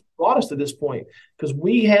 Right. That's what's brought us to this point, because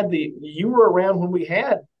you were around when we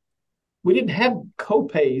didn't have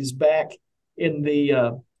copays back in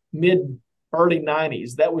the early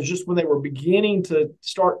 90s. That was just when they were beginning to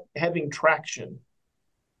start having traction.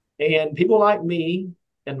 And people like me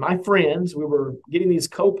and my friends, we were getting these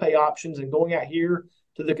copay options and going out here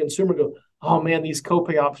to the consumer, go, oh man, these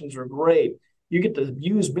copay options are great. You get to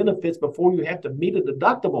use benefits before you have to meet a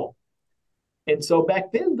deductible. And so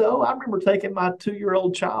back then, though, I remember taking my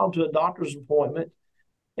 2-year-old child to a doctor's appointment,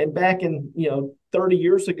 And back in, 30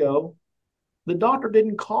 years ago, the doctor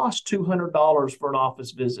didn't cost $200 for an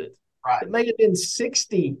office visit. Right. It may have been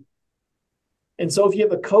 60. And so if you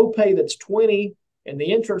have a copay that's 20 and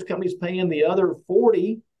the insurance company's paying the other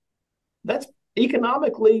 40, that's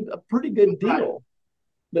economically a pretty good deal. Right.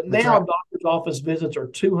 But now doctor's office visits are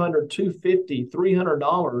 $200, $250,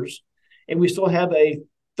 $300, and we still have a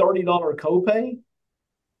 $30 copay.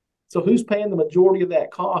 So who's paying the majority of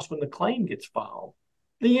that cost when the claim gets filed?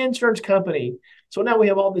 The insurance company. So now we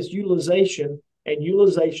have all this utilization, and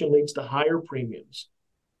utilization leads to higher premiums.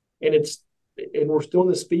 And we're still in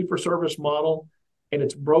this fee-for-service model, and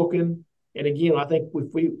it's broken. And again, I think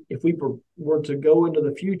if we were to go into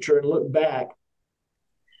the future and look back,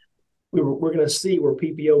 we're going to see where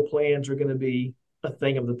PPO plans are going to be a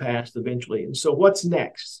thing of the past eventually. And so what's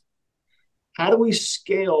next? How do we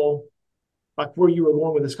scale, like where you were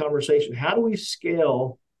going with this conversation, how do we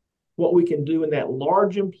scale what we can do in that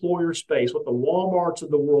large employer space, what the Walmarts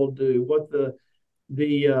of the world do, what the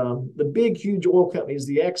big, huge oil companies,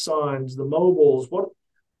 the Exxons, the Mobiles, what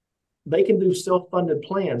they can do self-funded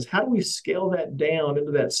plans. How do we scale that down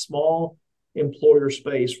into that small employer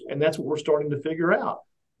space? And that's what we're starting to figure out.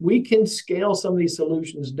 We can scale some of these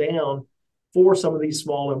solutions down for some of these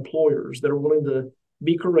small employers that are willing to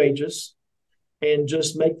be courageous and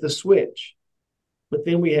just make the switch. But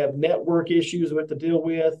then we have network issues we have to deal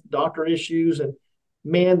with, doctor issues. And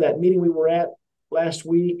man, that meeting we were at last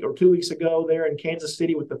week or 2 weeks ago there in Kansas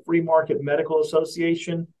City with the Free Market Medical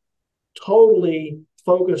Association, totally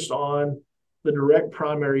focused on the direct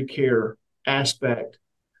primary care aspect.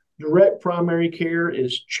 Direct primary care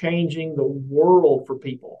is changing the world for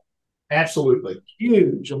people. Absolutely.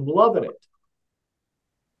 Huge. I'm loving it.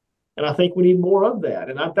 And I think we need more of that.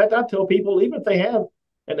 And I tell people, even if they have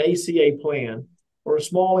an ACA plan or a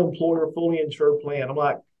small employer fully insured plan, I'm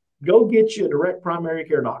like, go get you a direct primary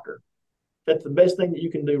care doctor. That's the best thing that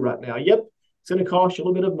you can do right now. Yep, it's going to cost you a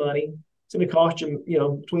little bit of money. It's going to cost you,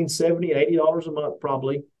 between $70 and $80 a month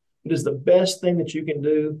probably. It is the best thing that you can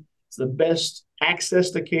do. It's the best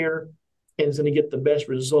access to care, and it's going to get the best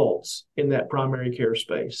results in that primary care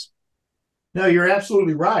space. No, you're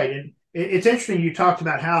absolutely right. And it's interesting you talked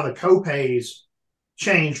about how the copays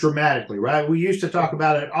changed dramatically, right? We used to talk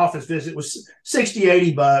about an office visit was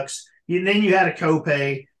 $60, $80. And then you had a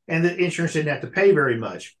copay, and the insurance didn't have to pay very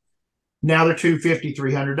much. Now they're $250,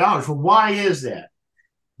 $300. Well, why is that?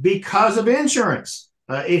 Because of insurance.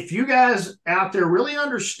 If you guys out there really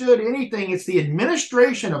understood anything, it's the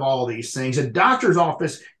administration of all these things. A doctor's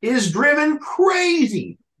office is driven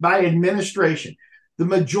crazy by administration. The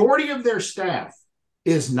majority of their staff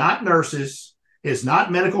is not nurses, is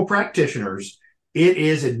not medical practitioners. It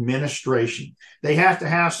is administration. They have to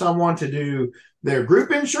have someone to do their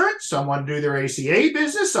group insurance, someone to do their ACA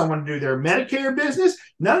business, someone to do their Medicare business.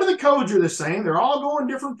 None of the codes are the same. They're all going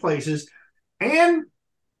different places. And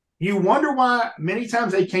you wonder why many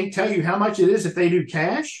times they can't tell you how much it is if they do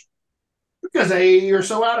cash, because they are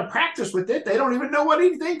so out of practice with it, they don't even know what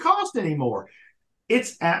anything costs anymore.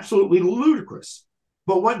 It's absolutely ludicrous.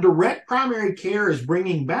 But what direct primary care is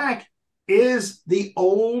bringing back is the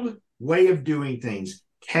old way of doing things.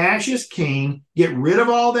 Cash is king. Get rid of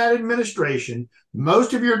all that administration.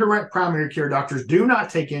 Most of your direct primary care doctors do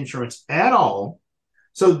not take insurance at all.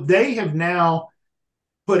 So they have now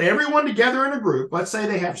put everyone together in a group. Let's say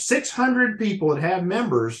they have 600 people that have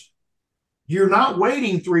members. You're not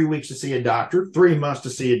waiting 3 weeks to see a doctor, 3 months to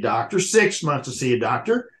see a doctor, 6 months to see a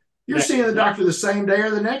doctor. You're seeing the doctor the same day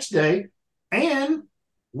or the next day. And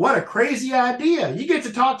what a crazy idea. You get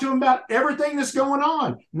to talk to them about everything that's going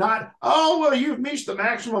on. Not, oh, well, you've reached the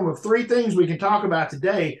maximum of 3 things we can talk about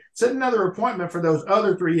today. Set another appointment for those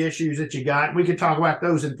other 3 issues that you got. We can talk about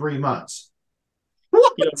those in 3 months.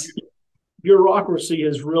 What? Bureaucracy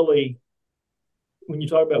is really, when you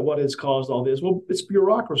talk about what has caused all this, well, it's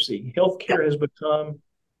bureaucracy. Healthcare has become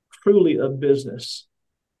truly a business,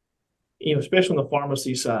 especially on the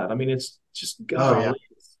pharmacy side. I mean, it's just, God,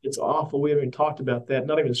 it's awful. We haven't even talked about that,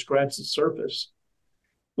 not even scratched the surface.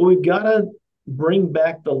 But we've got to bring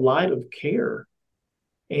back the light of care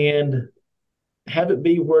and have it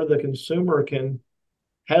be where the consumer can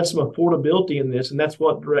have some affordability in this. And that's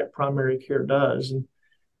what direct primary care does.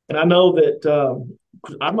 And I know that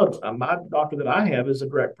my doctor that I have is a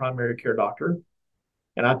direct primary care doctor,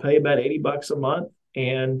 and I pay about $80 a month,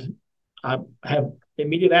 and I have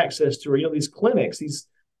immediate access to her. These clinics, these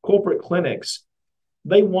corporate clinics,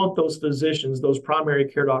 they want those physicians, those primary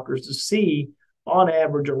care doctors, to see on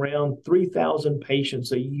average around 3,000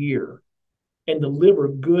 patients a year and deliver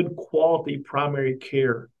good quality primary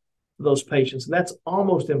care to those patients. And that's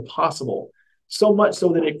almost impossible. So much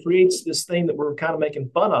so that it creates this thing that we're kind of making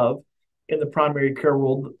fun of in the primary care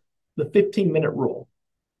world, the 15-minute rule.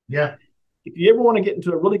 Yeah. If you ever want to get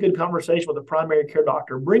into a really good conversation with a primary care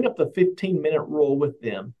doctor, bring up the 15-minute rule with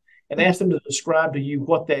them and ask them to describe to you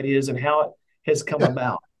what that is and how it has come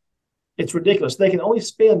about. It's ridiculous. They can only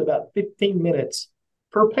spend about 15 minutes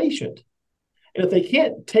per patient. And if they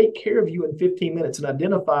can't take care of you in 15 minutes and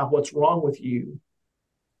identify what's wrong with you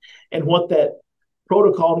and what that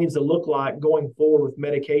protocol needs to look like going forward with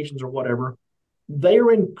medications or whatever, they are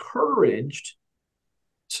encouraged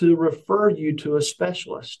to refer you to a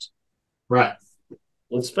specialist. Right.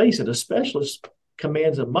 Let's face it, a specialist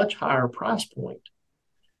commands a much higher price point.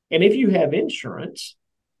 And if you have insurance,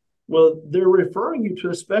 well, they're referring you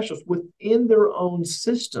to a specialist within their own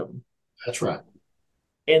system. That's right.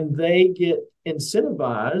 And they get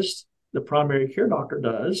incentivized, the primary care doctor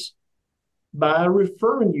does, by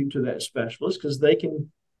referring you to that specialist because they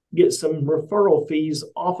can get some referral fees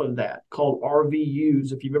off of that called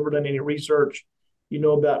RVUs. If you've ever done any research, you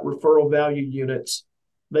know about referral value units.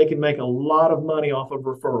 They can make a lot of money off of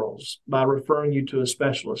referrals by referring you to a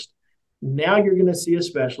specialist. Now you're going to see a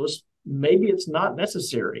specialist. Maybe it's not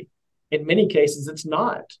necessary. In many cases, it's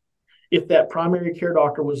not. If that primary care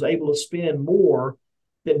doctor was able to spend more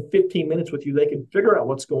than 15 minutes with you, they can figure out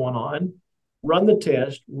what's going on, run the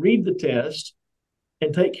test, read the test,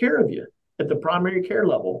 and take care of you at the primary care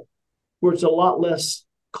level, where it's a lot less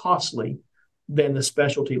costly than the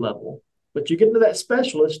specialty level. But you get into that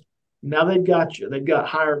specialist, now they've got you. They've got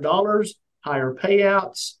higher dollars, higher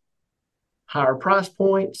payouts, higher price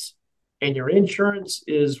points, and your insurance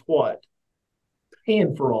is what?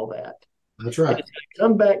 Paying for all that. That's right. And it's going to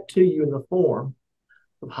come back to you in the form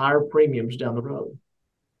of higher premiums down the road.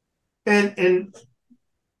 And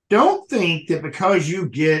don't think that because you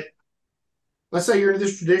get, let's say you're in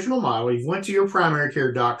this traditional model, you went to your primary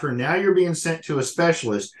care doctor, and now you're being sent to a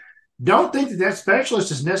specialist. Don't think that that specialist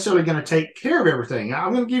is necessarily going to take care of everything.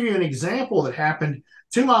 I'm going to give you an example that happened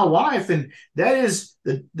to my wife, and that is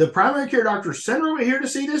the primary care doctor sent her over here to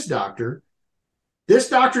see this doctor. This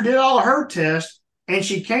doctor did all of her tests, and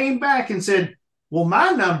she came back and said, well, my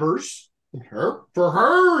numbers, for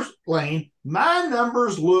her lane, my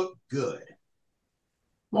numbers look good.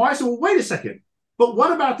 My wife said, well, wait a second. But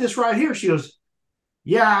what about this right here? She goes,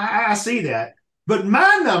 yeah, I see that. But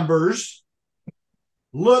my numbers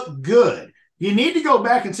look good. You need to go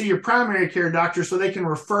back and see your primary care doctor so they can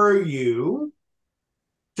refer you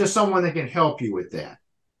to someone that can help you with that.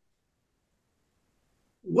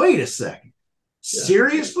 Wait a second. Yeah.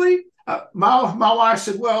 Seriously? My wife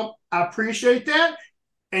said, well, I appreciate that,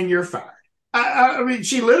 and you're fired. I mean,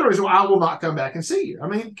 she literally said, well, I will not come back and see you. I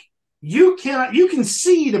mean, you can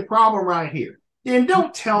see the problem right here. And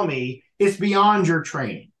don't tell me it's beyond your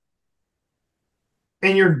training.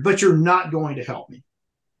 But you're not going to help me.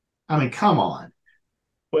 I mean, come on.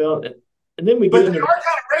 Well, and then they are kind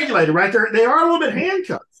of regulated, right? They are a little bit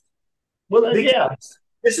handcuffed. Well, yeah.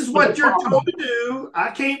 This is what you're told to do.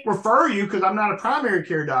 I can't refer you because I'm not a primary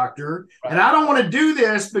care doctor. Right. And I don't want to do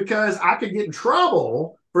this because I could get in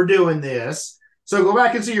trouble for doing this. So go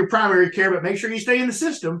back and see your primary care, but make sure you stay in the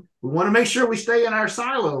system. We want to make sure we stay in our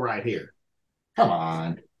silo right here. Come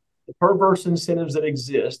on. The perverse incentives that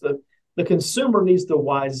exist. The consumer needs to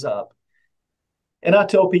wise up. And I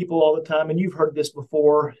tell people all the time, and you've heard this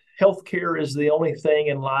before, healthcare is the only thing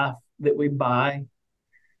in life that we buy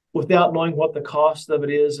without knowing what the cost of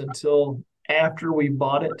it is until after we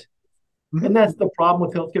bought it. Mm-hmm. And that's the problem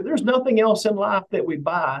with healthcare. There's nothing else in life that we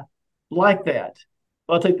buy like that.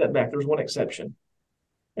 Well, I'll take that back. There's one exception,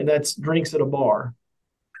 and that's drinks at a bar.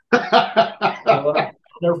 I'll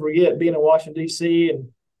never forget being in Washington, D.C., and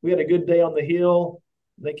we had a good day on the Hill.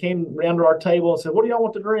 They came around to our table and said, what do y'all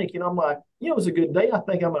want to drink? I'm like, it was a good day. I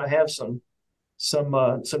think I'm going to have some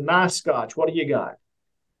nice scotch. What do you got?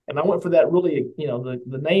 And I went for that really,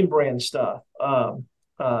 the name brand stuff.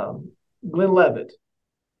 Glenlivet.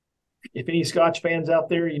 If any Scotch fans out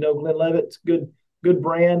there, Glenlivet's good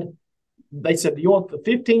brand. They said, do you want the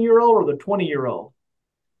 15-year-old or the 20-year-old?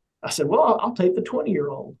 I said, well, I'll take the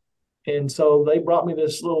 20-year-old. And so they brought me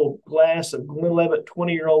this little glass of Glenlivet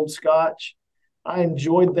 20-year-old Scotch. I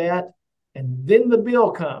enjoyed that. And then the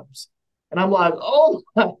bill comes. And I'm like, oh,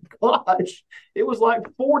 my gosh. It was like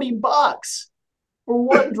 $40 for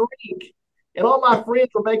one drink. And all my friends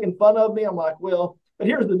were making fun of me. I'm like, well, but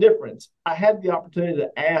here's the difference. I had the opportunity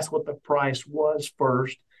to ask what the price was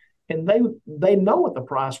first. And they know what the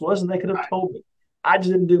price was, and they could have told me. I just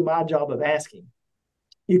didn't do my job of asking.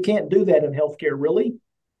 You can't do that in healthcare, really.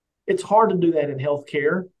 It's hard to do that in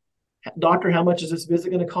healthcare. Doctor, how much is this visit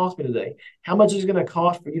going to cost me today? How much is it going to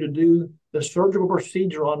cost for you to do the surgical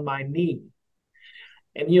procedure on my knee?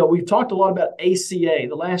 And, we've talked a lot about ACA.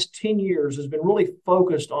 The last 10 years has been really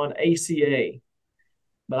focused on ACA.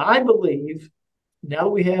 But I believe now that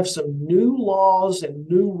we have some new laws and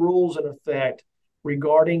new rules in effect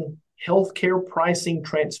regarding healthcare pricing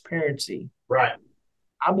transparency, Right.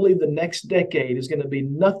 I believe the next decade is going to be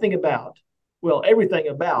everything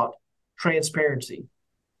about transparency,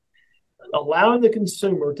 allowing the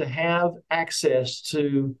consumer to have access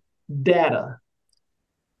to data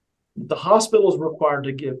the hospital is required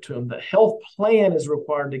to give to them, the health plan is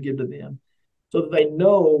required to give to them, so that they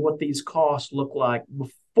know what these costs look like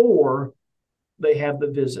before they have the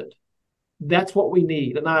visit. That's what we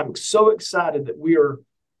need. And I'm so excited that we are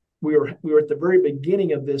at the very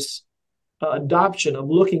beginning of this adoption of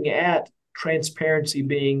looking at transparency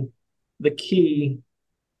being the key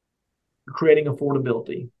to creating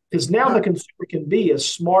affordability. Because now the consumer can be a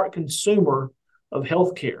smart consumer of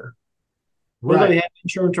healthcare, whether they have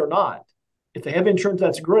insurance or not. If they have insurance,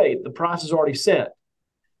 that's great. The price is already set.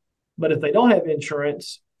 But if they don't have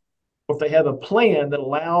insurance, or if they have a plan that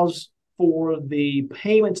allows for the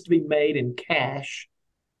payments to be made in cash,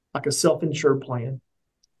 like a self-insured plan,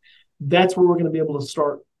 that's where we're going to be able to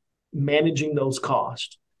start managing those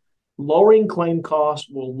costs. Lowering claim costs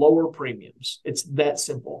will lower premiums. It's that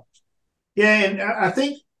simple. Yeah, and I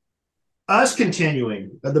think us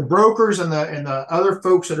continuing, the brokers and the other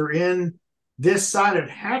folks that are in this side of it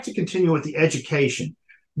have to continue with the education,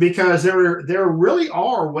 because there really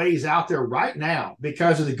are ways out there right now,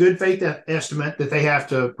 because of the good faith estimate that they have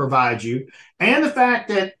to provide you, and the fact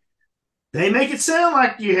that they make it sound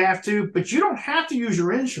like you have to, but you don't have to use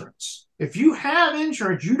your insurance. If you have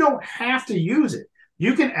insurance, you don't have to use it.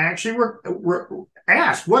 You can actually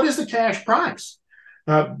ask, what is the cash price?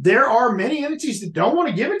 There are many entities that don't want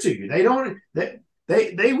to give it to you.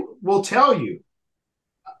 They will tell you.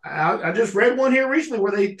 I just read one here recently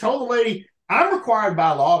where they told the lady, I'm required by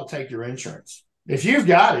law to take your insurance. If you've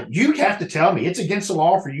got it, you have to tell me. It's against the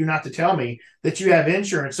law for you not to tell me that you have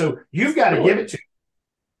insurance. So you've got to give it to me.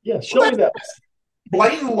 Yeah, show me that.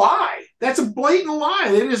 Blatant lie. That's a blatant lie.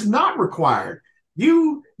 It is not required.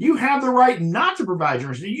 You have the right not to provide your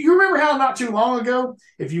insurance. You remember how not too long ago,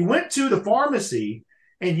 if you went to the pharmacy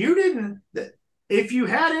and if you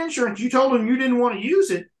had insurance, you told them you didn't want to use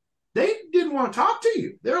it, they didn't want to talk to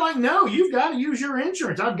you. They're like, no, you've got to use your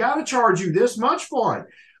insurance. I've got to charge you this much for it.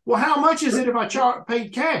 Well, how much is it if I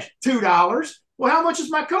paid cash? $2. Well, how much is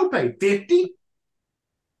my copay? $50.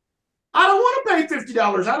 I don't want to pay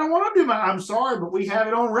 $50. I don't want to do I'm sorry, but we have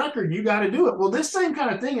it on record. You got to do it. Well, this same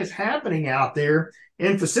kind of thing is happening out there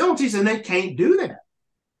in facilities, and they can't do that.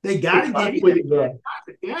 They got to give you that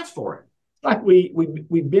ask for it. Like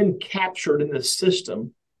we've been captured in this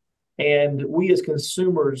system, and we as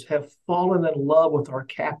consumers have fallen in love with our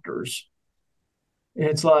captors. And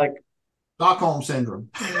it's like Stockholm syndrome.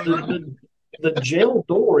 The jail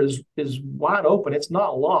door is wide open. It's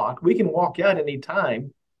not locked. We can walk out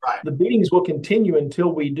anytime. Right. The meetings will continue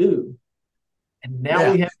until we do. And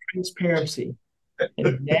now we have transparency.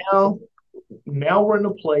 And now we're in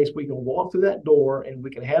a place we can walk through that door and we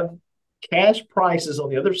can have cash prices on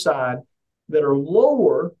the other side that are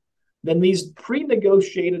lower than these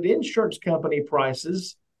pre-negotiated insurance company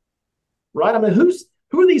prices. Right? I mean, who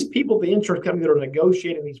are these people at the insurance company that are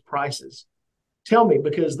negotiating these prices? Tell me,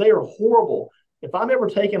 because they are horrible. If I'm ever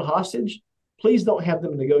taken hostage, please don't have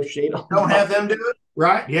them negotiate. Don't have them do it?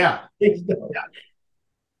 Right? Yeah. Please don't. Yeah.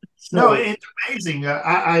 So, no, it's amazing.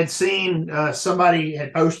 I'd seen somebody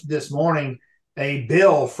had posted this morning a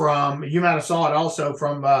bill from, you might have saw it also,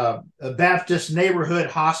 from a Baptist neighborhood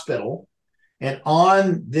hospital. And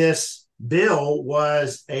on this bill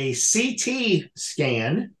was a CT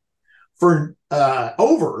scan for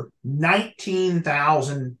over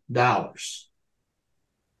 $19,000.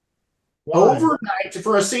 Wow. Overnight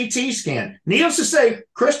for a CT scan. Needless to say,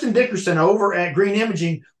 Kristen Dickerson over at Green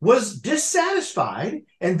Imaging was dissatisfied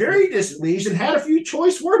and very displeased and had a few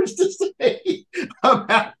choice words to say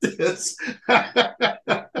about this.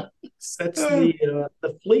 That's the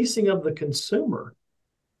fleecing of the consumer.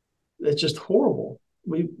 It's just horrible.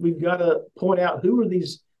 We've got to point out who are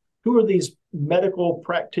these medical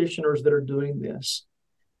practitioners that are doing this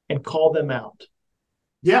and call them out.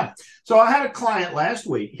 Yeah. So I had a client last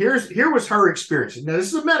week. Here was her experience. Now,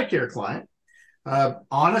 this is a Medicare client on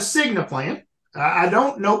a Cigna plan. I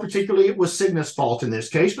don't know particularly it was Cigna's fault in this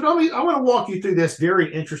case, but I want to walk you through this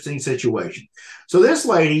very interesting situation. So this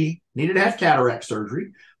lady needed to have cataract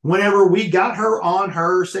surgery. Whenever we got her on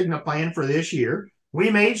her Cigna plan for this year,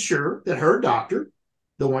 we made sure that her doctor,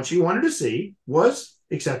 the one she wanted to see, was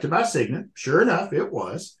accepted by Cigna. Sure enough, it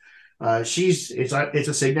was. It's a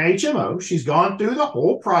Cigna HMO. She's gone through the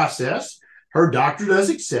whole process. Her doctor does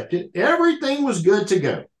accept it. Everything was good to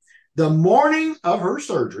go. The morning of her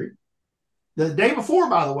surgery, the day before,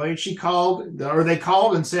 by the way, they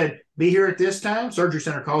called and said, be here at this time. Surgery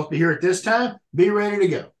center calls, be here at this time. Be ready to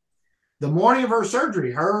go. The morning of her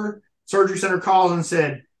surgery center calls and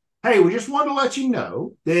said, hey, we just wanted to let you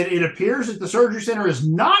know that it appears that the surgery center is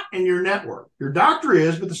not in your network. Your doctor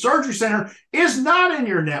is, but the surgery center is not in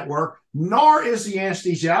your network, nor is the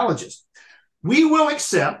anesthesiologist. We will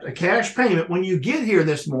accept a cash payment when you get here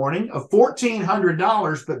this morning of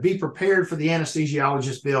 $1,400, but be prepared for the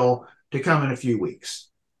anesthesiologist bill to come in a few weeks.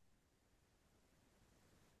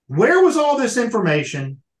 Where was all this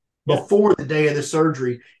information before the day of the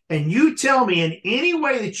surgery? And you tell me in any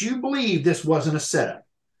way that you believe this wasn't a setup,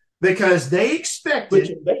 because they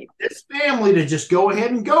expected this family to just go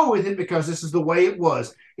ahead and go with it because this is the way it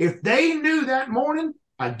was. If they knew that morning,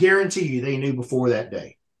 I guarantee you they knew before that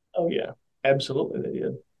day. Oh, yeah, absolutely they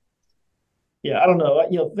did. Yeah, I don't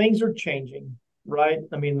know. Things are changing, right?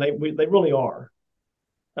 I mean, they really are.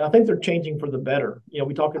 And I think they're changing for the better.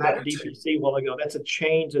 We talked about DPC a while ago. That's a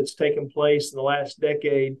change that's taken place in the last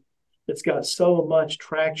decade that's got so much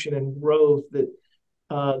traction and growth that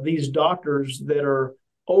these doctors that are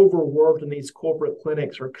overworked in these corporate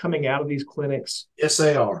clinics are coming out of these clinics. Yes,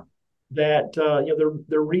 they are. That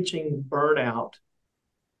they're reaching burnout,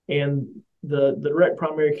 and the direct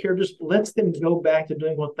primary care just lets them go back to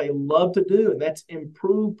doing what they love to do, and that's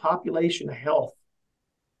improve population health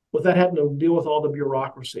without having to deal with all the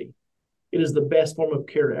bureaucracy. It is the best form of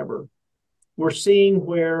care ever. We're seeing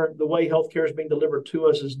where the way healthcare is being delivered to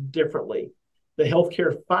us is differently. The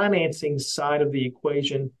healthcare financing side of the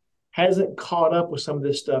equation hasn't caught up with some of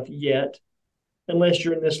this stuff yet, unless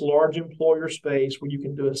you're in this large employer space where you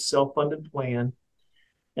can do a self-funded plan.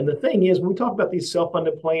 And the thing is, when we talk about these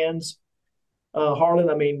self-funded plans, Harlan,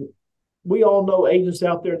 I mean, we all know agents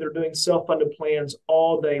out there that are doing self-funded plans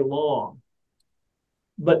all day long.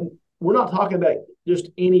 But we're not talking about just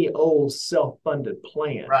any old self-funded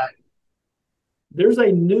plan. Right. There's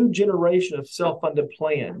a new generation of self-funded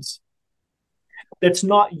plans that's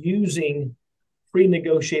not using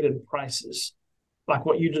pre-negotiated prices, like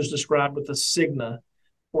what you just described with a Cigna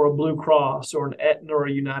or a Blue Cross or an Aetna or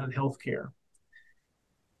a United Healthcare.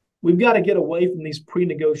 We've got to get away from these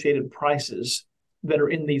pre-negotiated prices that are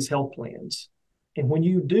in these health plans. And when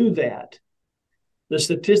you do that, the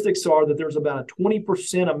statistics are that there's about a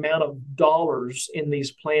 20% amount of dollars in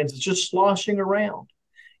these plans that's just sloshing around.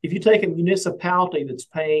 If you take a municipality that's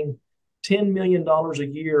paying $10 million a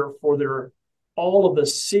year for all of the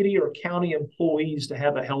city or county employees to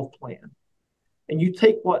have a health plan, and you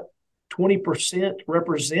take what 20%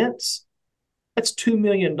 represents, that's $2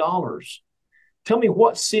 million. Tell me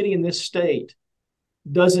what city in this state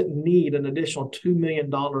doesn't need an additional $2 million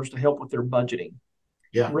to help with their budgeting?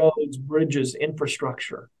 Yeah. Roads, bridges,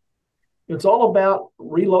 infrastructure. It's all about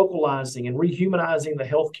relocalizing and rehumanizing the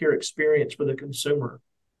healthcare experience for the consumer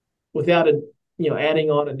without adding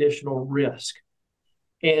on additional risk,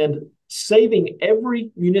 and saving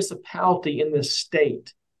every municipality in this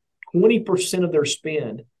state 20% of their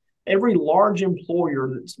spend. Every large employer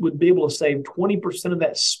that would be able to save 20% of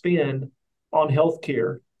that spend on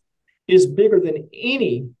healthcare is bigger than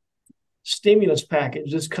any stimulus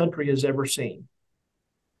package this country has ever seen.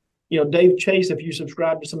 Dave Chase, if you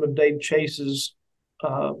subscribe to some of Dave Chase's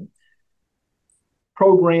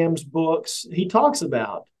programs, books, he talks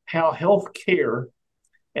about how healthcare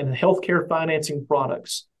and healthcare financing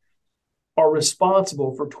products are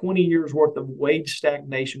responsible for 20 years worth of wage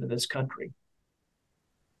stagnation in this country.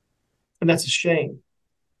 And that's a shame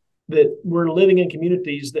that we're living in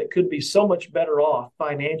communities that could be so much better off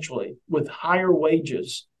financially with higher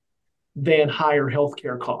wages than higher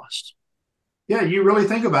healthcare costs. Yeah, you really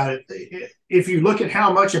think about it. If you look at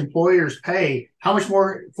how much employers pay, how much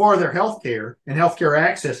more for their health care and healthcare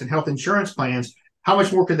access and health insurance plans, how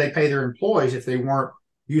much more could they pay their employees if they weren't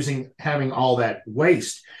having all that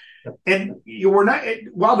waste? And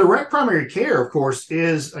while direct primary care, of course,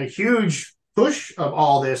 is a huge push of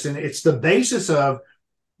all this, and it's the basis of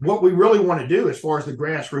what we really want to do as far as the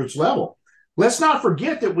grassroots level. Let's not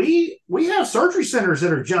forget that we have surgery centers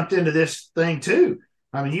that are jumped into this thing too.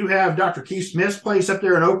 I mean, you have Dr. Keith Smith's place up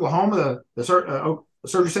there in Oklahoma, the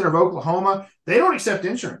Surgery Center of Oklahoma. They don't accept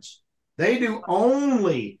insurance. They do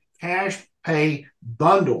only cash pay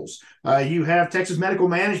bundles. You have Texas Medical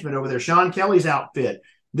Management over there, Sean Kelly's outfit,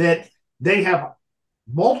 that they have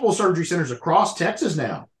multiple surgery centers across Texas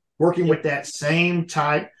now working with that same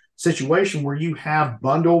type situation where you have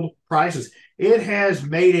bundled prices. It has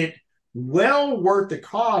made it well worth the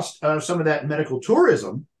cost of some of that medical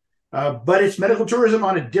tourism but it's medical tourism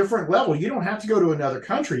on a different level. You don't have to go to another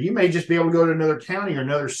country. You may just be able to go to another county or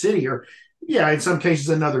another city or, in some cases,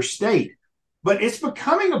 another state. But it's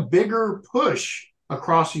becoming a bigger push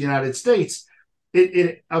across the United States.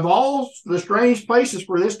 Of all the strange places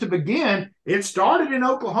for this to begin, it started in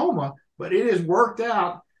Oklahoma, but it has worked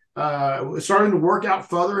out, starting to work out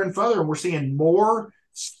further and further. And we're seeing more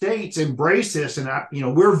states embrace this. And,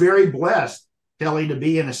 we're very blessed, Kelly, to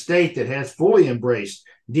be in a state that has fully embraced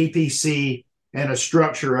DPC and a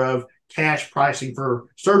structure of cash pricing for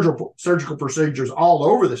surgical procedures all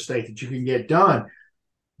over the state that you can get done.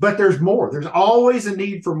 But there's more. There's always a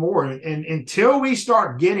need for more. And until we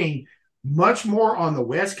start getting much more on the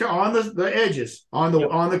west, on the edges, on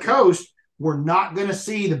the coast, we're not going to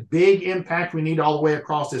see the big impact we need all the way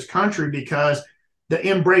across this country, because the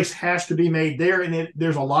embrace has to be made there. And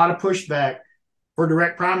there's a lot of pushback for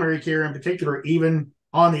direct primary care in particular, even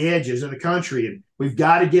on the edges of the country. And we've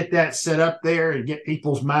got to get that set up there and get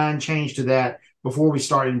people's mind changed to that before we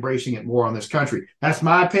start embracing it more on this country. That's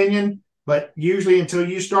my opinion. But usually until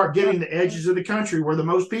you start getting the edges of the country where the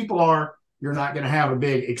most people are, you're not going to have a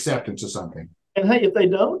big acceptance of something. And hey, if they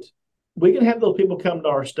don't, we can have those people come to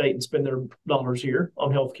our state and spend their dollars here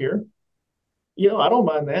on healthcare. I don't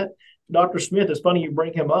mind that. Dr. Smith, it's funny you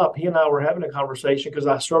bring him up. He and I were having a conversation because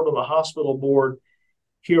I served on the hospital board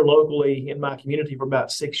here locally in my community for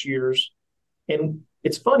about 6 years. And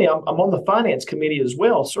it's funny, I'm on the finance committee as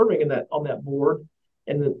well, serving on that board.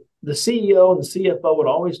 And the CEO and the CFO would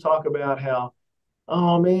always talk about how,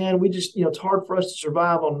 oh man, we just, it's hard for us to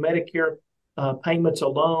survive on Medicare payments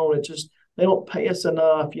alone. It's just, they don't pay us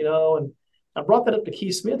enough, and I brought that up to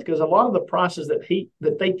Keith Smith because a lot of the prices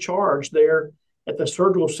that they charge there at the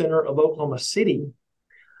Surgical Center of Oklahoma City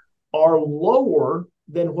are lower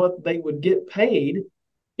than what they would get paid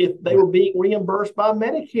if they were being reimbursed by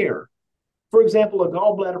Medicare. For example, a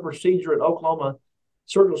gallbladder procedure at Oklahoma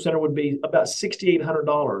Surgical Center would be about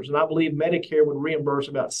 $6,800, and I believe Medicare would reimburse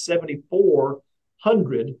about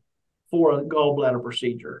 $7,400 for a gallbladder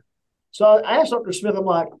procedure. So I asked Dr. Smith, I'm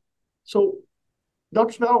like, so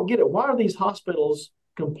Dr. Smith, I don't get it. Why are these hospitals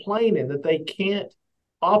complaining that they can't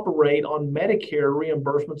operate on Medicare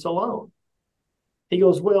reimbursements alone? He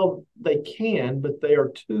goes, well, they can, but they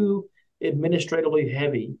are too administratively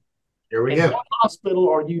heavy. Here we go. What hospital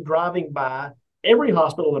are you driving by? Every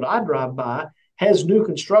hospital that I drive by has new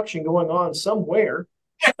construction going on somewhere.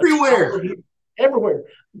 Everywhere.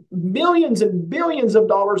 Millions and billions of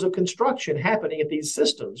dollars of construction happening at these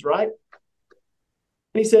systems, right?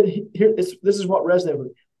 And he said, here, this is what resonated with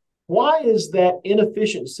me. Why is that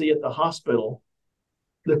inefficiency at the hospital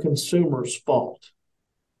the consumer's fault?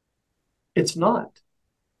 It's not.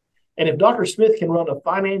 And if Dr. Smith can run a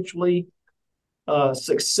financially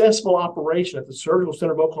successful operation at the Surgical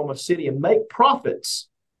Center of Oklahoma City and make profits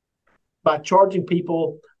by charging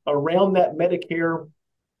people around that Medicare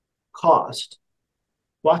cost,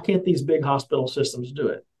 why can't these big hospital systems do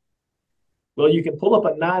it? Well, you can pull up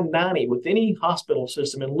a 990 with any hospital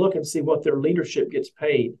system and look and see what their leadership gets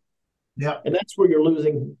paid. Yeah. And that's where you're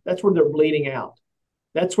losing. That's where they're bleeding out.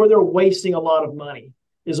 That's where they're wasting a lot of money,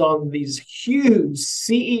 is on these huge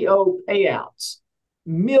CEO payouts,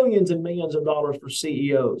 millions and millions of dollars for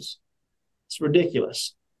CEOs. It's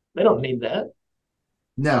ridiculous. They don't need that.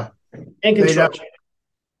 No. And construction.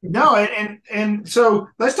 No, and so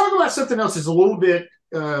let's talk about something else that's a little bit,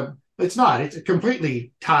 it's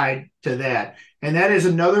completely tied to that. And that is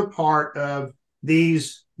another part of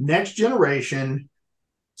these next generation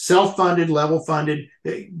self-funded, level-funded.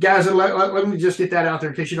 Guys, let me just get that out there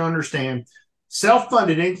in case you don't understand.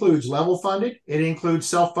 Self-funded includes level-funded. It includes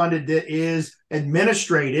self-funded that is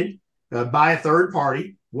administrated by a third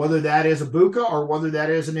party, whether that is a BUCA or whether that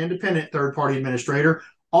is an independent third-party administrator,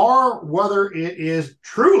 or whether it is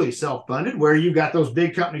truly self-funded, where you've got those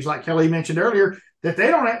big companies like Kelly mentioned earlier, that they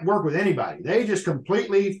don't have to work with anybody. They just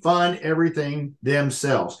completely fund everything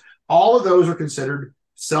themselves. All of those are considered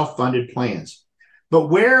self-funded plans. But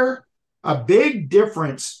where a big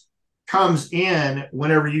difference comes in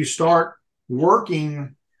whenever you start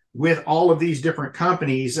working with all of these different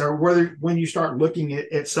companies, or when you start looking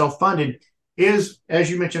at self-funded, is, as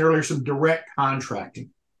you mentioned earlier, some direct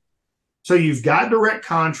contracting. So you've got direct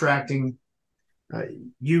contracting.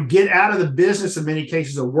 You get out of the business in many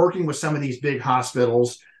cases of working with some of these big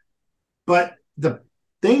hospitals. But the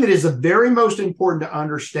thing that is the very most important to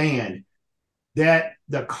understand, that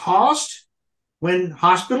the cost when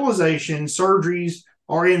hospitalization, surgeries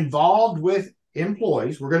are involved with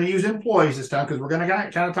employees, we're going to use employees this time because we're going to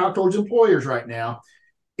kind of talk towards employers right now,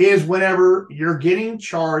 is whenever you're getting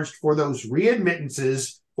charged for those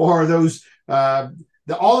readmittances or those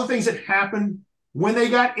all the things that happen when they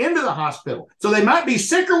got into the hospital. So they might be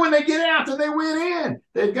sicker when they get out than they went in.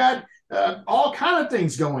 They've got all kind of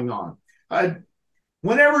things going on.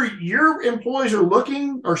 Whenever your employees are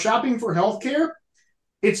looking or shopping for healthcare,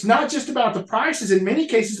 it's not just about the prices. In many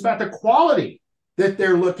cases, about the quality that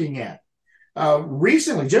they're looking at.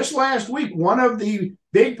 Recently, just last week, one of the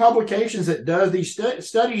big publications that does these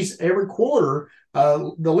studies every quarter,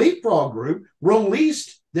 the Leapfrog Group,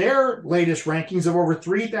 released their latest rankings of over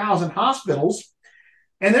 3,000 hospitals,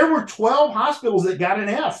 and there were 12 hospitals that got an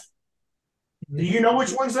F. Do you know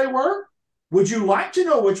which ones they were? Would you like to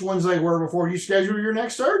know which ones they were before you schedule your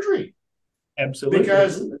next surgery? Absolutely.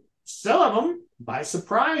 Because some of them might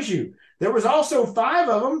surprise you. There was also 5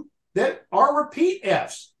 of them that are repeat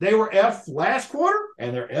Fs. They were F last quarter,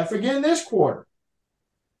 and they're F again this quarter.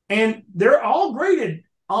 And they're all graded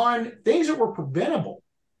on things that were preventable.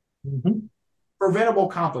 Mm-hmm. Preventable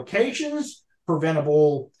complications,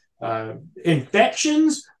 preventable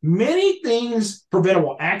infections, many things,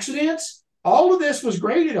 preventable accidents. All of this was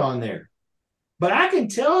graded on there. But I can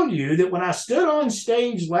tell you that when I stood on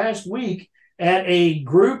stage last week at a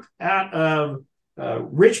group out of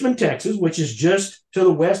Richmond, Texas, which is just to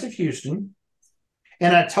the west of Houston,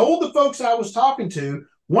 and I told the folks I was talking to,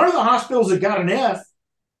 one of the hospitals that got an F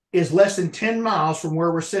is less than 10 miles from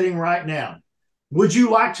where we're sitting right now. Would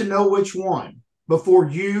you like to know which one before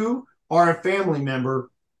you or a family member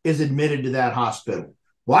is admitted to that hospital?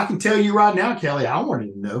 Well, I can tell you right now, Kelly, I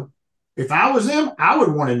wanted to know. If I was them, I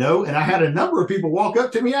would want to know. And I had a number of people walk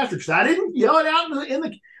up to me after, because I didn't yell it out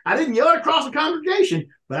I didn't yell it across the congregation,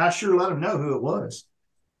 but I sure let them know who it was.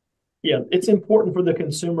 Yeah, it's important for the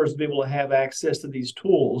consumers to be able to have access to these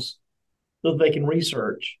tools so that they can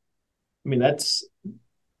research. I mean, that's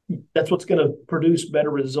what's going to produce better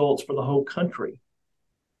results for the whole country.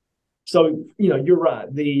 So, you're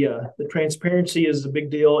right. The transparency is a big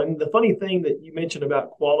deal. And the funny thing that you mentioned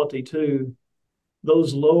about quality too,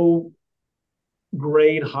 those low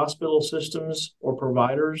grade hospital systems or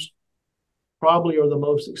providers probably are the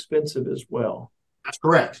most expensive as well. That's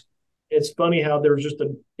correct. It's funny how there's just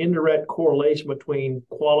an indirect correlation between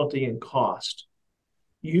quality and cost.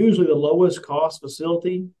 Usually the lowest cost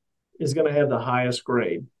facility is going to have the highest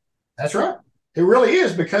grade. That's right. It really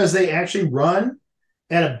is, because they actually run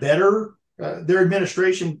at a better, their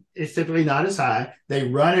administration is typically not as high. They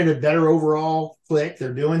run at a better overall click.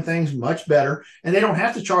 They're doing things much better, and they don't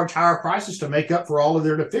have to charge higher prices to make up for all of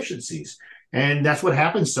their deficiencies. And that's what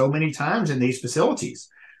happens so many times in these facilities.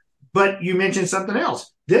 But you mentioned something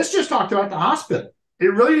else. This just talked about the hospital. It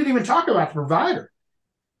really didn't even talk about the provider.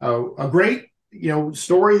 A great,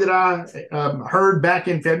 story that I heard back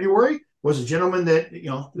in February was a gentleman that,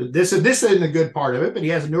 this isn't a good part of it, but he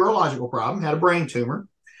has a neurological problem, had a brain tumor.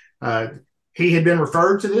 He had been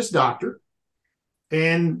referred to this doctor,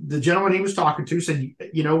 and the gentleman he was talking to said,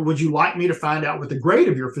 would you like me to find out what the grade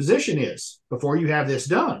of your physician is before you have this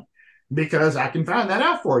done? Because I can find that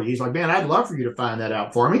out for you. He's like, man, I'd love for you to find that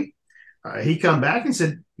out for me. He come back and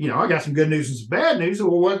said, I got some good news and some bad news.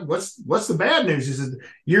 Well, what's the bad news? He said,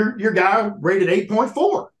 your guy rated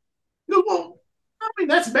 8.4. He goes, well, I mean,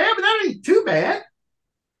 that's bad, but that ain't too bad.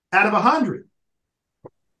 Out of 100.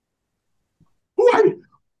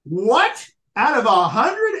 What? Out of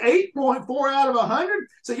 100? 8.4 out of 100?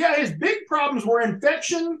 So yeah, his big problems were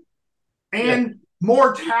infection and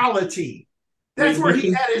mortality. That's where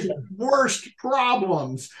he had his worst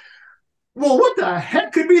problems. Well, what the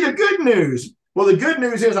heck could be the good news? Well, the good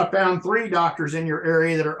news is I found 3 doctors in your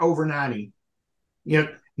area that are over 90.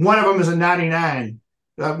 One of them is a 99,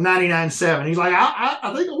 99.7. He's like,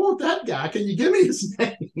 I think I want that guy. Can you give me his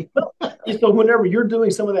name? So whenever you're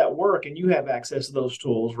doing some of that work and you have access to those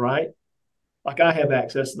tools, right? Like I have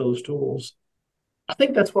access to those tools. I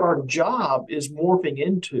think that's what our job is morphing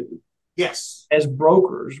into. Yes. As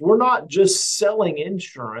brokers, we're not just selling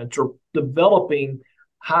insurance or developing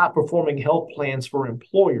high-performing health plans for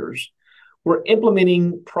employers. We're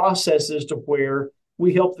implementing processes to where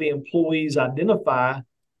we help the employees identify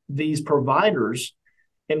these providers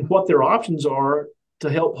and what their options are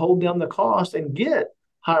to help hold down the cost and get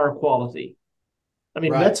higher quality. I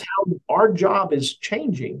mean, That's how our job is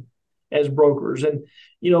changing as brokers. And,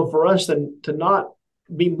 for us to not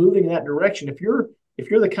be moving in that direction, if you're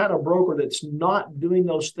the kind of broker that's not doing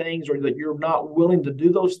those things, or that you're not willing to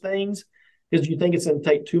do those things because you think it's going to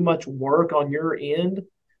take too much work on your end,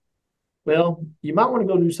 well, you might want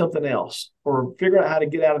to go do something else or figure out how to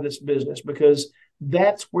get out of this business, because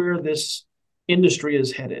that's where this industry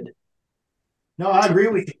is headed. No, I agree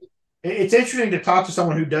with you. It's interesting to talk to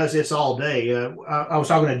someone who does this all day. I was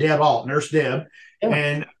talking to Deb Alt, Nurse Deb,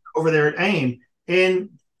 and over there at AIM, and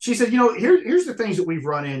she said, here's the things that we've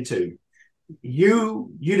run into.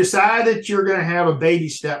 you decide that you're going to have a baby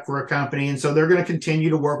step for a company, and so they're going to continue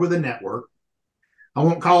to work with a network. I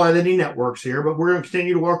won't call out any networks here, but we're going to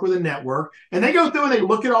continue to work with a network. And they go through and they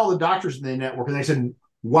look at all the doctors in the network, and they said,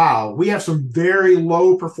 wow, we have some very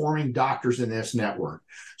low performing doctors in this network.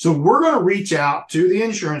 So we're going to reach out to the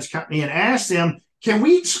insurance company and ask them, can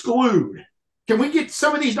we exclude? Can we get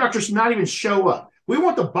some of these doctors to not even show up? We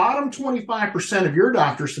want the bottom 25% of your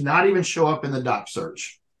doctors to not even show up in the doc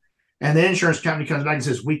search. And the insurance company comes back and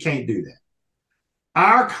says, we can't do that.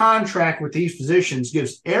 Our contract with these physicians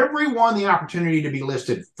gives everyone the opportunity to be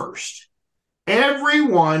listed first.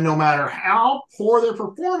 Everyone, no matter how poor their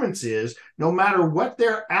performance is, no matter what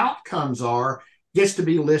their outcomes are, gets to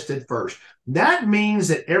be listed first. That means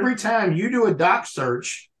that every time you do a doc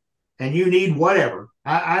search and you need whatever,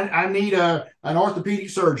 I need an orthopedic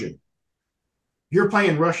surgeon, you're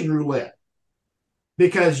playing Russian roulette,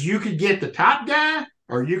 because you could get the top guy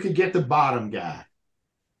or you could get the bottom guy.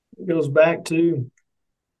 It goes back to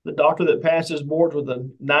the doctor that passes boards with a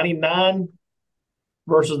 99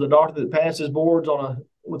 versus the doctor that passes boards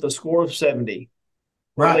with a score of 70.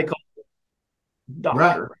 What do they call it?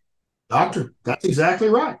 Doctor. Right. Doctor. That's exactly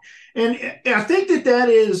right. And I think that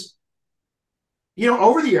is,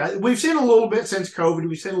 over the year, we've seen a little bit since COVID,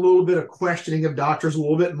 we've seen a little bit of questioning of doctors, a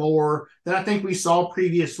little bit more than I think we saw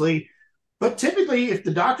previously. But typically, if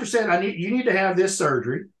the doctor said, you need to have this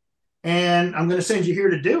surgery, and I'm going to send you here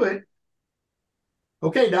to do it,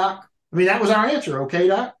 okay, doc. That was our answer. Okay,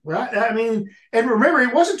 doc. Right. And remember,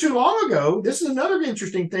 it wasn't too long ago. This is another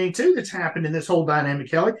interesting thing, too, that's happened in this whole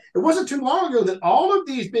dynamic, Kelly. It wasn't too long ago that all of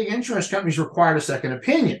these big insurance companies required a second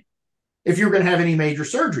opinion if you were going to have any major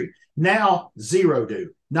surgery. Now, zero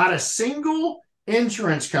do. Not a single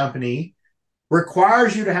insurance company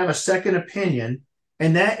requires you to have a second opinion.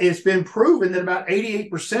 And that it's been proven that about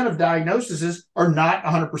 88% of diagnoses are not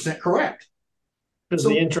 100% correct. Because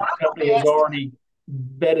the insurance company has already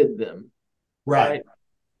vetted them. Right.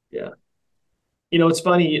 Yeah. It's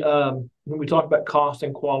funny, when we talk about cost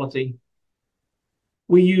and quality,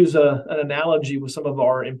 we use an analogy with some of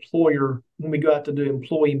our employer. When we go out to do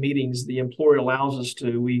employee meetings, the employer allows us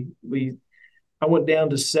to. I went down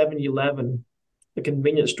to 7-Eleven, the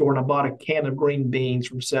convenience store, and I bought a can of green beans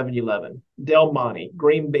from 7-Eleven. Del Monte,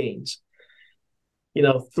 green beans.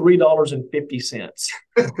 $3.50.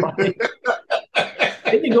 Right?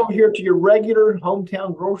 Then you go here to your regular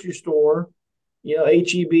hometown grocery store,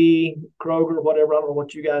 H-E-B, Kroger, whatever. I don't know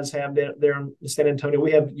what you guys have there in San Antonio.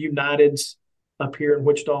 We have United's up here in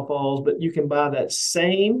Wichita Falls, but you can buy that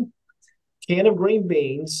same can of green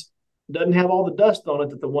beans. Doesn't have all the dust on it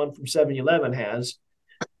that the one from 7-Eleven has.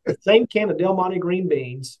 The same can of Del Monte green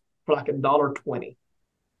beans for like $1.20.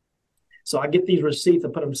 So I get these receipts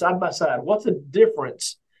and put them side by side. What's the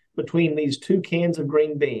difference between these two cans of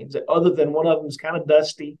green beans, other than one of them is kind of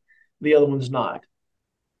dusty, the other one's not?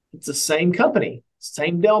 It's the same company,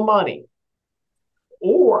 same Del Monte.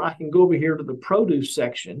 Or I can go over here to the produce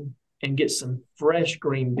section and get some fresh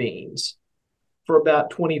green beans for about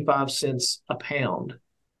 25 cents a pound.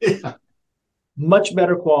 Yeah. Much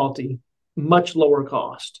better quality, much lower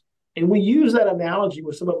cost. And we use that analogy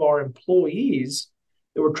with some of our employees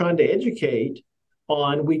that we're trying to educate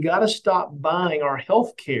on. We got to stop buying our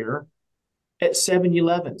health care at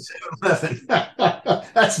 7-Eleven. 7-Eleven.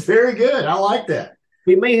 That's very good. I like that.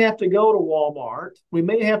 We may have to go to Walmart. We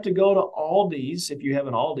may have to go to Aldi's. If you have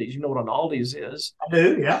an Aldi's, you know what an Aldi's is. I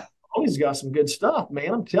do, yeah. Aldi's got some good stuff,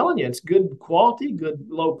 man. I'm telling you, it's good quality, good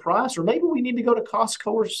low price. Or maybe we need to go to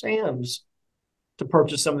Costco or Sam's to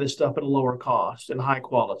purchase some of this stuff at a lower cost and high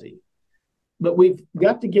quality. But we've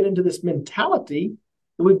got to get into this mentality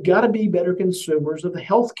that we've got to be better consumers of the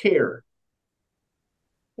health care.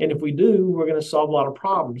 And if we do, we're going to solve a lot of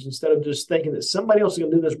problems instead of just thinking that somebody else is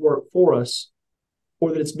going to do this work for us,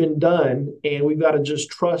 or that it's been done, and we've got to just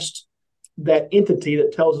trust that entity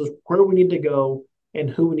that tells us where we need to go and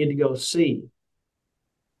who we need to go see.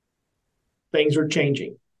 Things are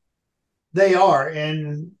changing. They are.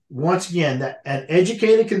 And once again, that an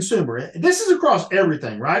educated consumer, this is across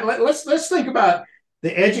everything, right? Let's think about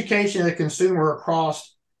the education of the consumer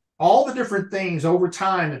across all the different things over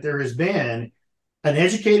time that there has been. An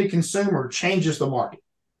educated consumer changes the market.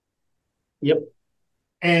 Yep.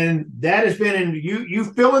 And that has been in you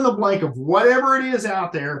fill in the blank of whatever it is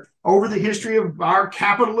out there over the history of our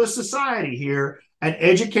capitalist society here. An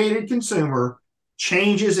educated consumer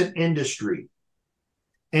changes an industry.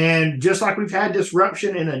 And just like we've had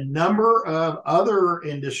disruption in a number of other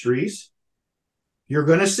industries, you're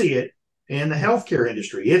going to see it in the healthcare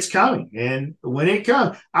industry. It's coming. And when it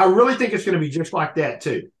comes, I really think it's going to be just like that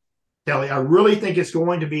too, Kelly. I really think it's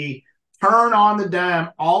going to be turn on the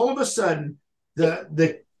dime. All of a sudden,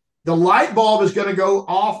 the light bulb is going to go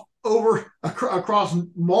off across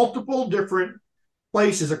multiple different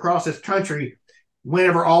places across this country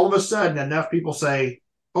whenever all of a sudden enough people say,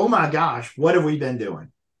 oh my gosh, what have we been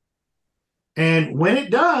doing? And when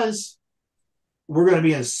it does, we're going to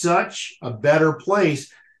be in such a better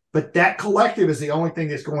place. But that collective is the only thing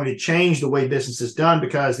that's going to change the way business is done,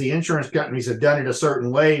 because the insurance companies have done it a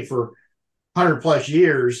certain way for 100 plus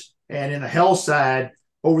years. And in the health side,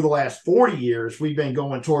 over the last 40 years, we've been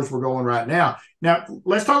going towards we're going right now. Now,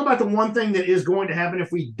 let's talk about the one thing that is going to happen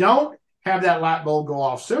if we don't have that light bulb go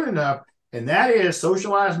off soon enough, and that is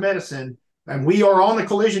socialized medicine. And we are on the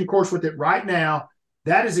collision course with it right now.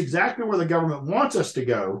 That is exactly where the government wants us to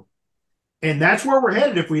go. And that's where we're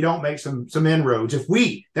headed if we don't make some inroads.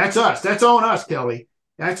 That's us. That's on us, Kelly.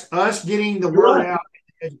 That's us getting the word out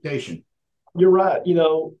in education. You're right.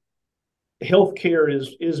 Healthcare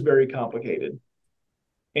is very complicated.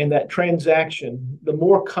 And that transaction, the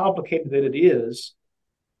more complicated that it is,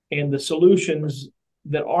 and the solutions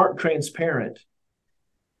that aren't transparent,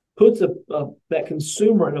 puts that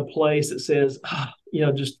consumer in a place that says,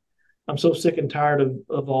 I'm so sick and tired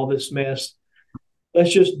of all this mess.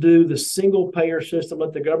 Let's just do the single payer system.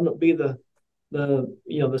 Let the government be the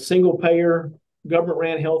single payer, government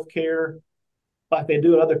ran healthcare like they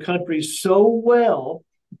do in other countries so well.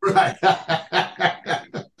 Right.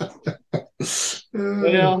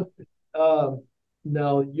 Well,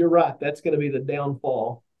 no, you're right. That's going to be the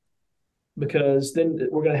downfall, because then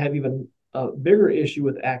we're going to have even a bigger issue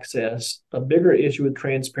with access, a bigger issue with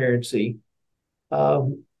transparency,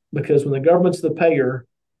 because when the government's the payer,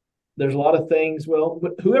 there's a lot of things. Well,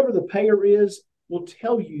 whoever the payer is will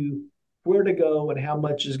tell you where to go and how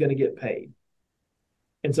much is going to get paid.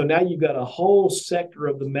 And so now you've got a whole sector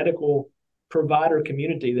of the medical provider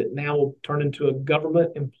community that now will turn into a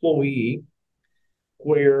government employee,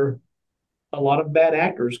 where a lot of bad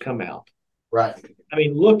actors come out. Right. I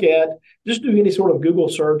mean, just do any sort of Google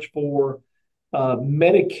search for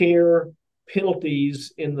Medicare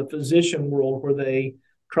penalties in the physician world where they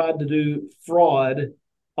tried to do fraud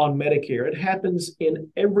on Medicare. It happens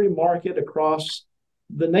in every market across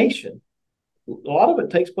the nation. A lot of it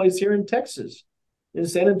takes place here in Texas, in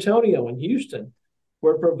San Antonio and Houston,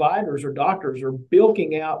 where providers or doctors are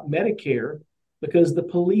bilking out Medicare because the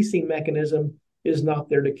policing mechanism is not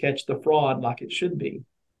there to catch the fraud like it should be.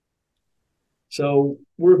 So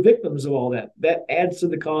we're victims of all that. That adds to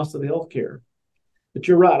the cost of the healthcare. But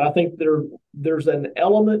you're right. I think there's an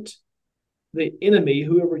element, the enemy,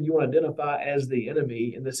 whoever you want to identify as the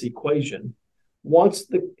enemy in this equation, wants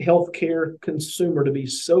the healthcare consumer to be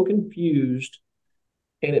so confused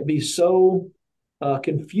and it be so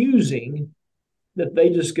confusing that they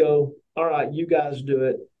just go, all right, you guys do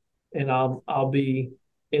it, and I'll be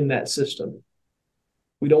in that system.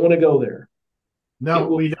 We don't want to go there. No,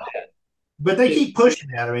 we don't. But they keep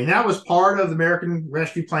pushing that. I mean, that was part of the American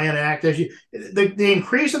Rescue Plan Act. The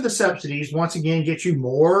increase of the subsidies, once again, gets you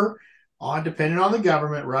more depending on the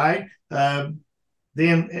government, right? The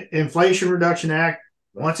Inflation Reduction Act,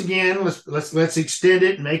 once again, let's extend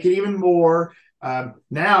it and make it even more.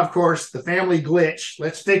 Now, of course, the family glitch.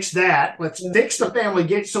 Let's fix that. Let's fix the family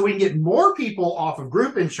glitch so we can get more people off of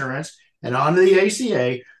group insurance and onto the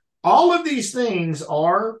ACA. All of these things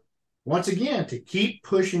are, once again, to keep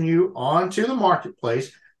pushing you onto the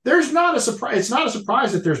marketplace. It's not a surprise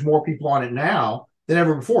that there's more people on it now than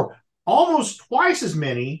ever before. Almost twice as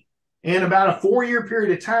many in about a 4-year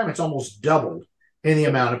period of time. It's almost doubled in the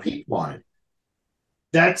amount of people on it.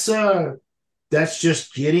 That's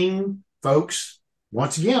just getting folks,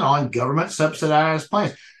 once again, on government subsidized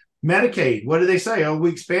plans. Medicaid, what do they say? Oh,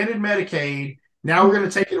 we expanded Medicaid. Now we're going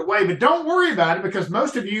to take it away, but don't worry about it because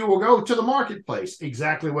most of you will go to the marketplace.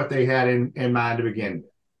 Exactly what they had in mind to begin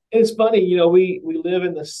with. It's funny, we live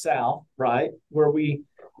in the South, right? Where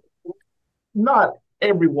not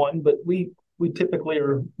everyone, but we typically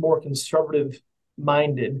are more conservative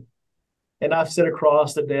minded. And I've sat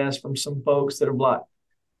across the desk from some folks that are like,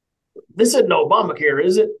 this isn't Obamacare,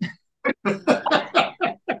 is it?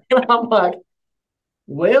 And I'm like,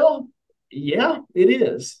 well, yeah, it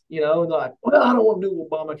is. Like, well, I don't want to do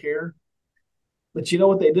Obamacare. But you know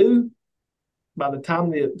what they do? By the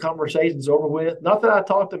time the conversation's over with, not that I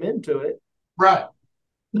talked them into it. Right.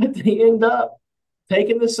 But they end up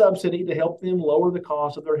taking the subsidy to help them lower the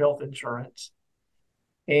cost of their health insurance.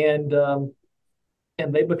 And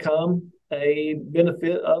they become a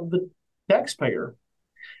benefit of the taxpayer.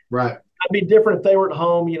 Right. It'd be different if they were at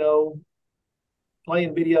home,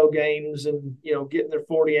 playing video games and, getting their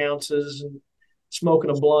 40 ounces and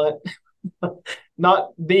smoking a blunt,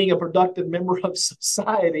 not being a productive member of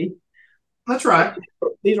society. That's right.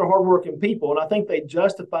 These are hardworking people. And I think they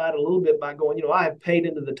justify it a little bit by going, I have paid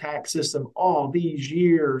into the tax system all these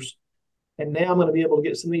years, and now I'm going to be able to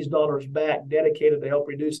get some of these dollars back dedicated to help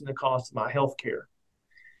reducing the cost of my health care.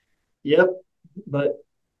 Yep. But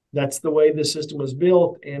that's the way the system was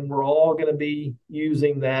built. And we're all going to be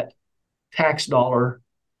using that tax dollar.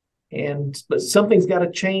 But something's got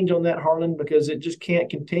to change on that, Harlan, because it just can't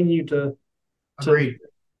continue to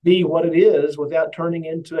be what it is without turning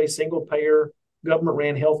into a single payer government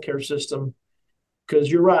ran healthcare system. Because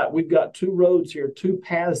you're right, we've got two roads here, two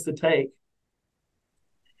paths to take.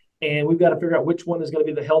 And we've got to figure out which one is going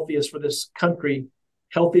to be the healthiest for this country,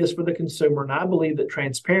 healthiest for the consumer. And I believe that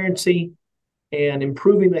transparency and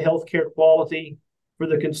improving the healthcare quality for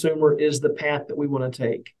the consumer is the path that we want to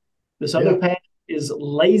take. This other path is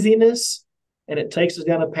laziness, and it takes us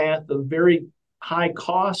down a path of very high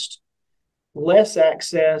cost, less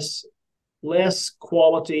access, less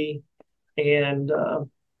quality, and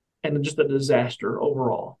just a disaster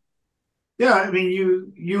overall. Yeah, I mean,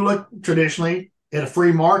 you look traditionally at a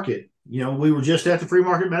free market. We were just at the Free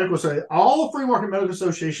Market Medical Association. All the Free Market Medical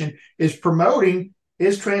Association is promoting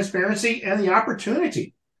is transparency and the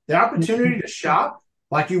opportunity to shop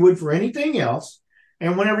like you would for anything else.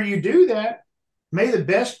 And whenever you do that, may the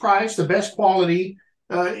best price, the best quality,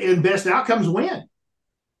 and best outcomes win.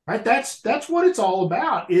 Right? That's what it's all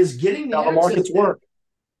about, is getting the how markets work.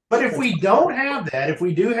 But if we don't have that, if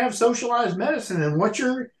we do have socialized medicine, and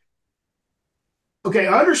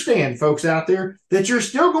understand, folks out there, that you're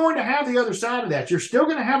still going to have the other side of that. You're still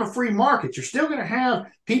going to have a free market. You're still going to have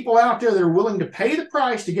people out there that are willing to pay the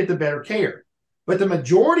price to get the better care. But the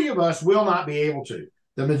majority of us will not be able to.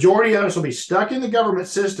 The majority of us will be stuck in the government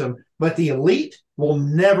system, but the elite will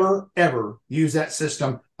never, ever use that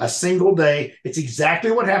system a single day. It's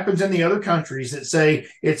exactly what happens in the other countries that say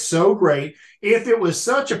it's so great. If it was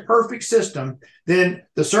such a perfect system, then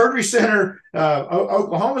the surgery center,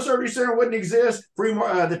 Oklahoma Surgery Center wouldn't exist.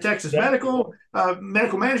 The Texas Medical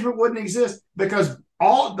Management wouldn't exist, because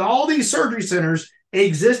all these surgery centers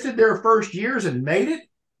existed their first years and made it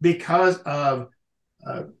because of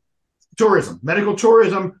tourism, medical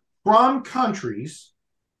tourism from countries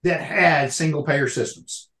that had single payer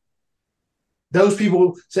systems. Those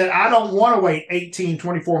people said, I don't want to wait 18,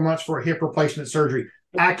 24 months for a hip replacement surgery.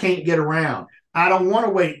 I can't get around. I don't want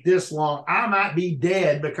to wait this long. I might be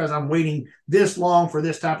dead because I'm waiting this long for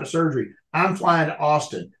this type of surgery. I'm flying to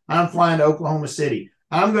Austin. I'm flying to Oklahoma City.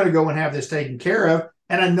 I'm going to go and have this taken care of,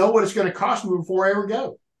 and I know what it's going to cost me before I ever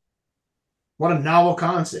go. What a novel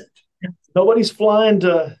concept. Nobody's flying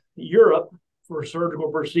to Europe for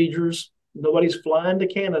surgical procedures. Nobody's flying to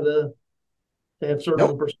Canada to have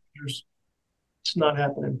surgical procedures. It's not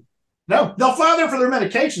happening. No, they'll fly there for their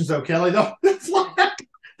medications, though, Kelly. They'll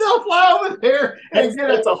fly over there.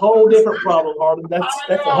 That's a whole different problem, Harlan. That's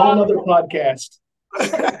a whole other podcast.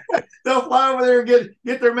 They'll fly over there and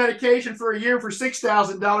get their medication for a year for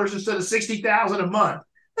 $6,000 instead of $60,000 a month.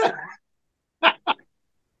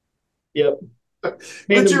 Yep. Man,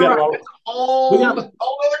 but you're right. It's a whole other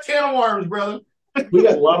can of worms, brother. We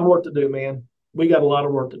got a lot of work to do, man. We got a lot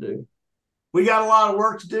of work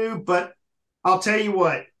to do. But I'll tell you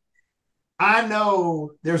what. I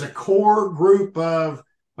know there's a core group of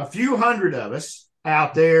a few hundred of us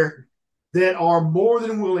out there that are more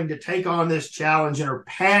than willing to take on this challenge and are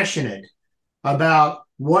passionate about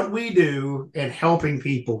what we do and helping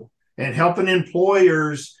people and helping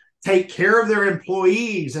employers take care of their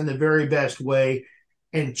employees in the very best way,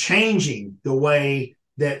 and changing the way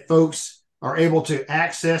that folks are able to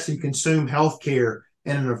access and consume healthcare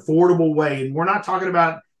in an affordable way. And we're not talking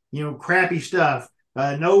about, crappy stuff.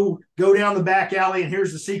 No, go down the back alley and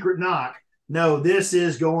here's the secret knock. No, this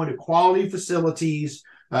is going to quality facilities,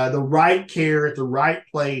 the right care at the right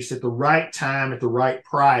place, at the right time, at the right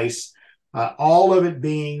price, all of it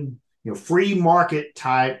being, free market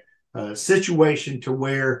type situation to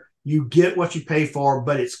where you get what you pay for,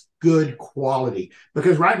 but it's good quality.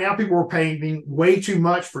 Because right now people are paying way too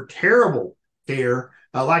much for terrible care.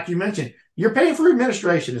 Like you mentioned, you're paying for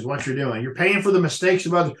administration is what you're doing. You're paying for the mistakes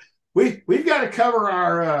of others. We've got to cover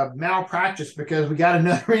our malpractice because we got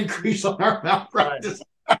another increase on our malpractice.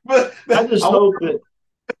 Right. but I just hope that,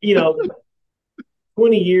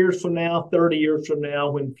 20 years from now, 30 years from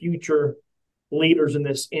now, when future leaders in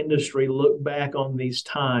this industry look back on these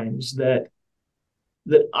times, that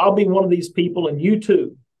I'll be one of these people, and you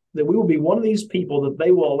too, that we will be one of these people that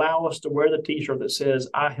they will allow us to wear the t-shirt that says,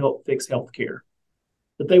 I help fix healthcare.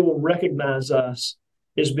 That they will recognize us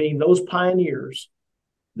as being those pioneers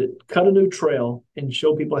that cut a new trail and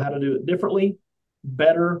show people how to do it differently,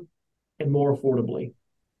 better, and more affordably.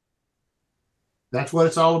 That's what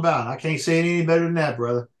it's all about. I can't say it any better than that,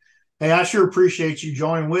 brother. Hey, I sure appreciate you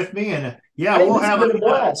joining with me. And yeah, Hey, we'll this has have been a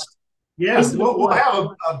blast. yeah, we'll have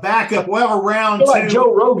a backup. We'll have a I round feel like two.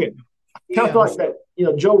 Joe Rogan. Kind of Yeah. feel like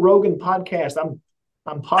that, Joe Rogan podcast.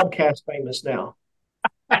 I'm podcast famous now.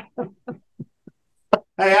 Hey,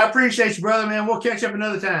 I appreciate you, brother, man. We'll catch up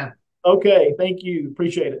another time. Okay, thank you.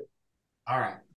 Appreciate it. All right.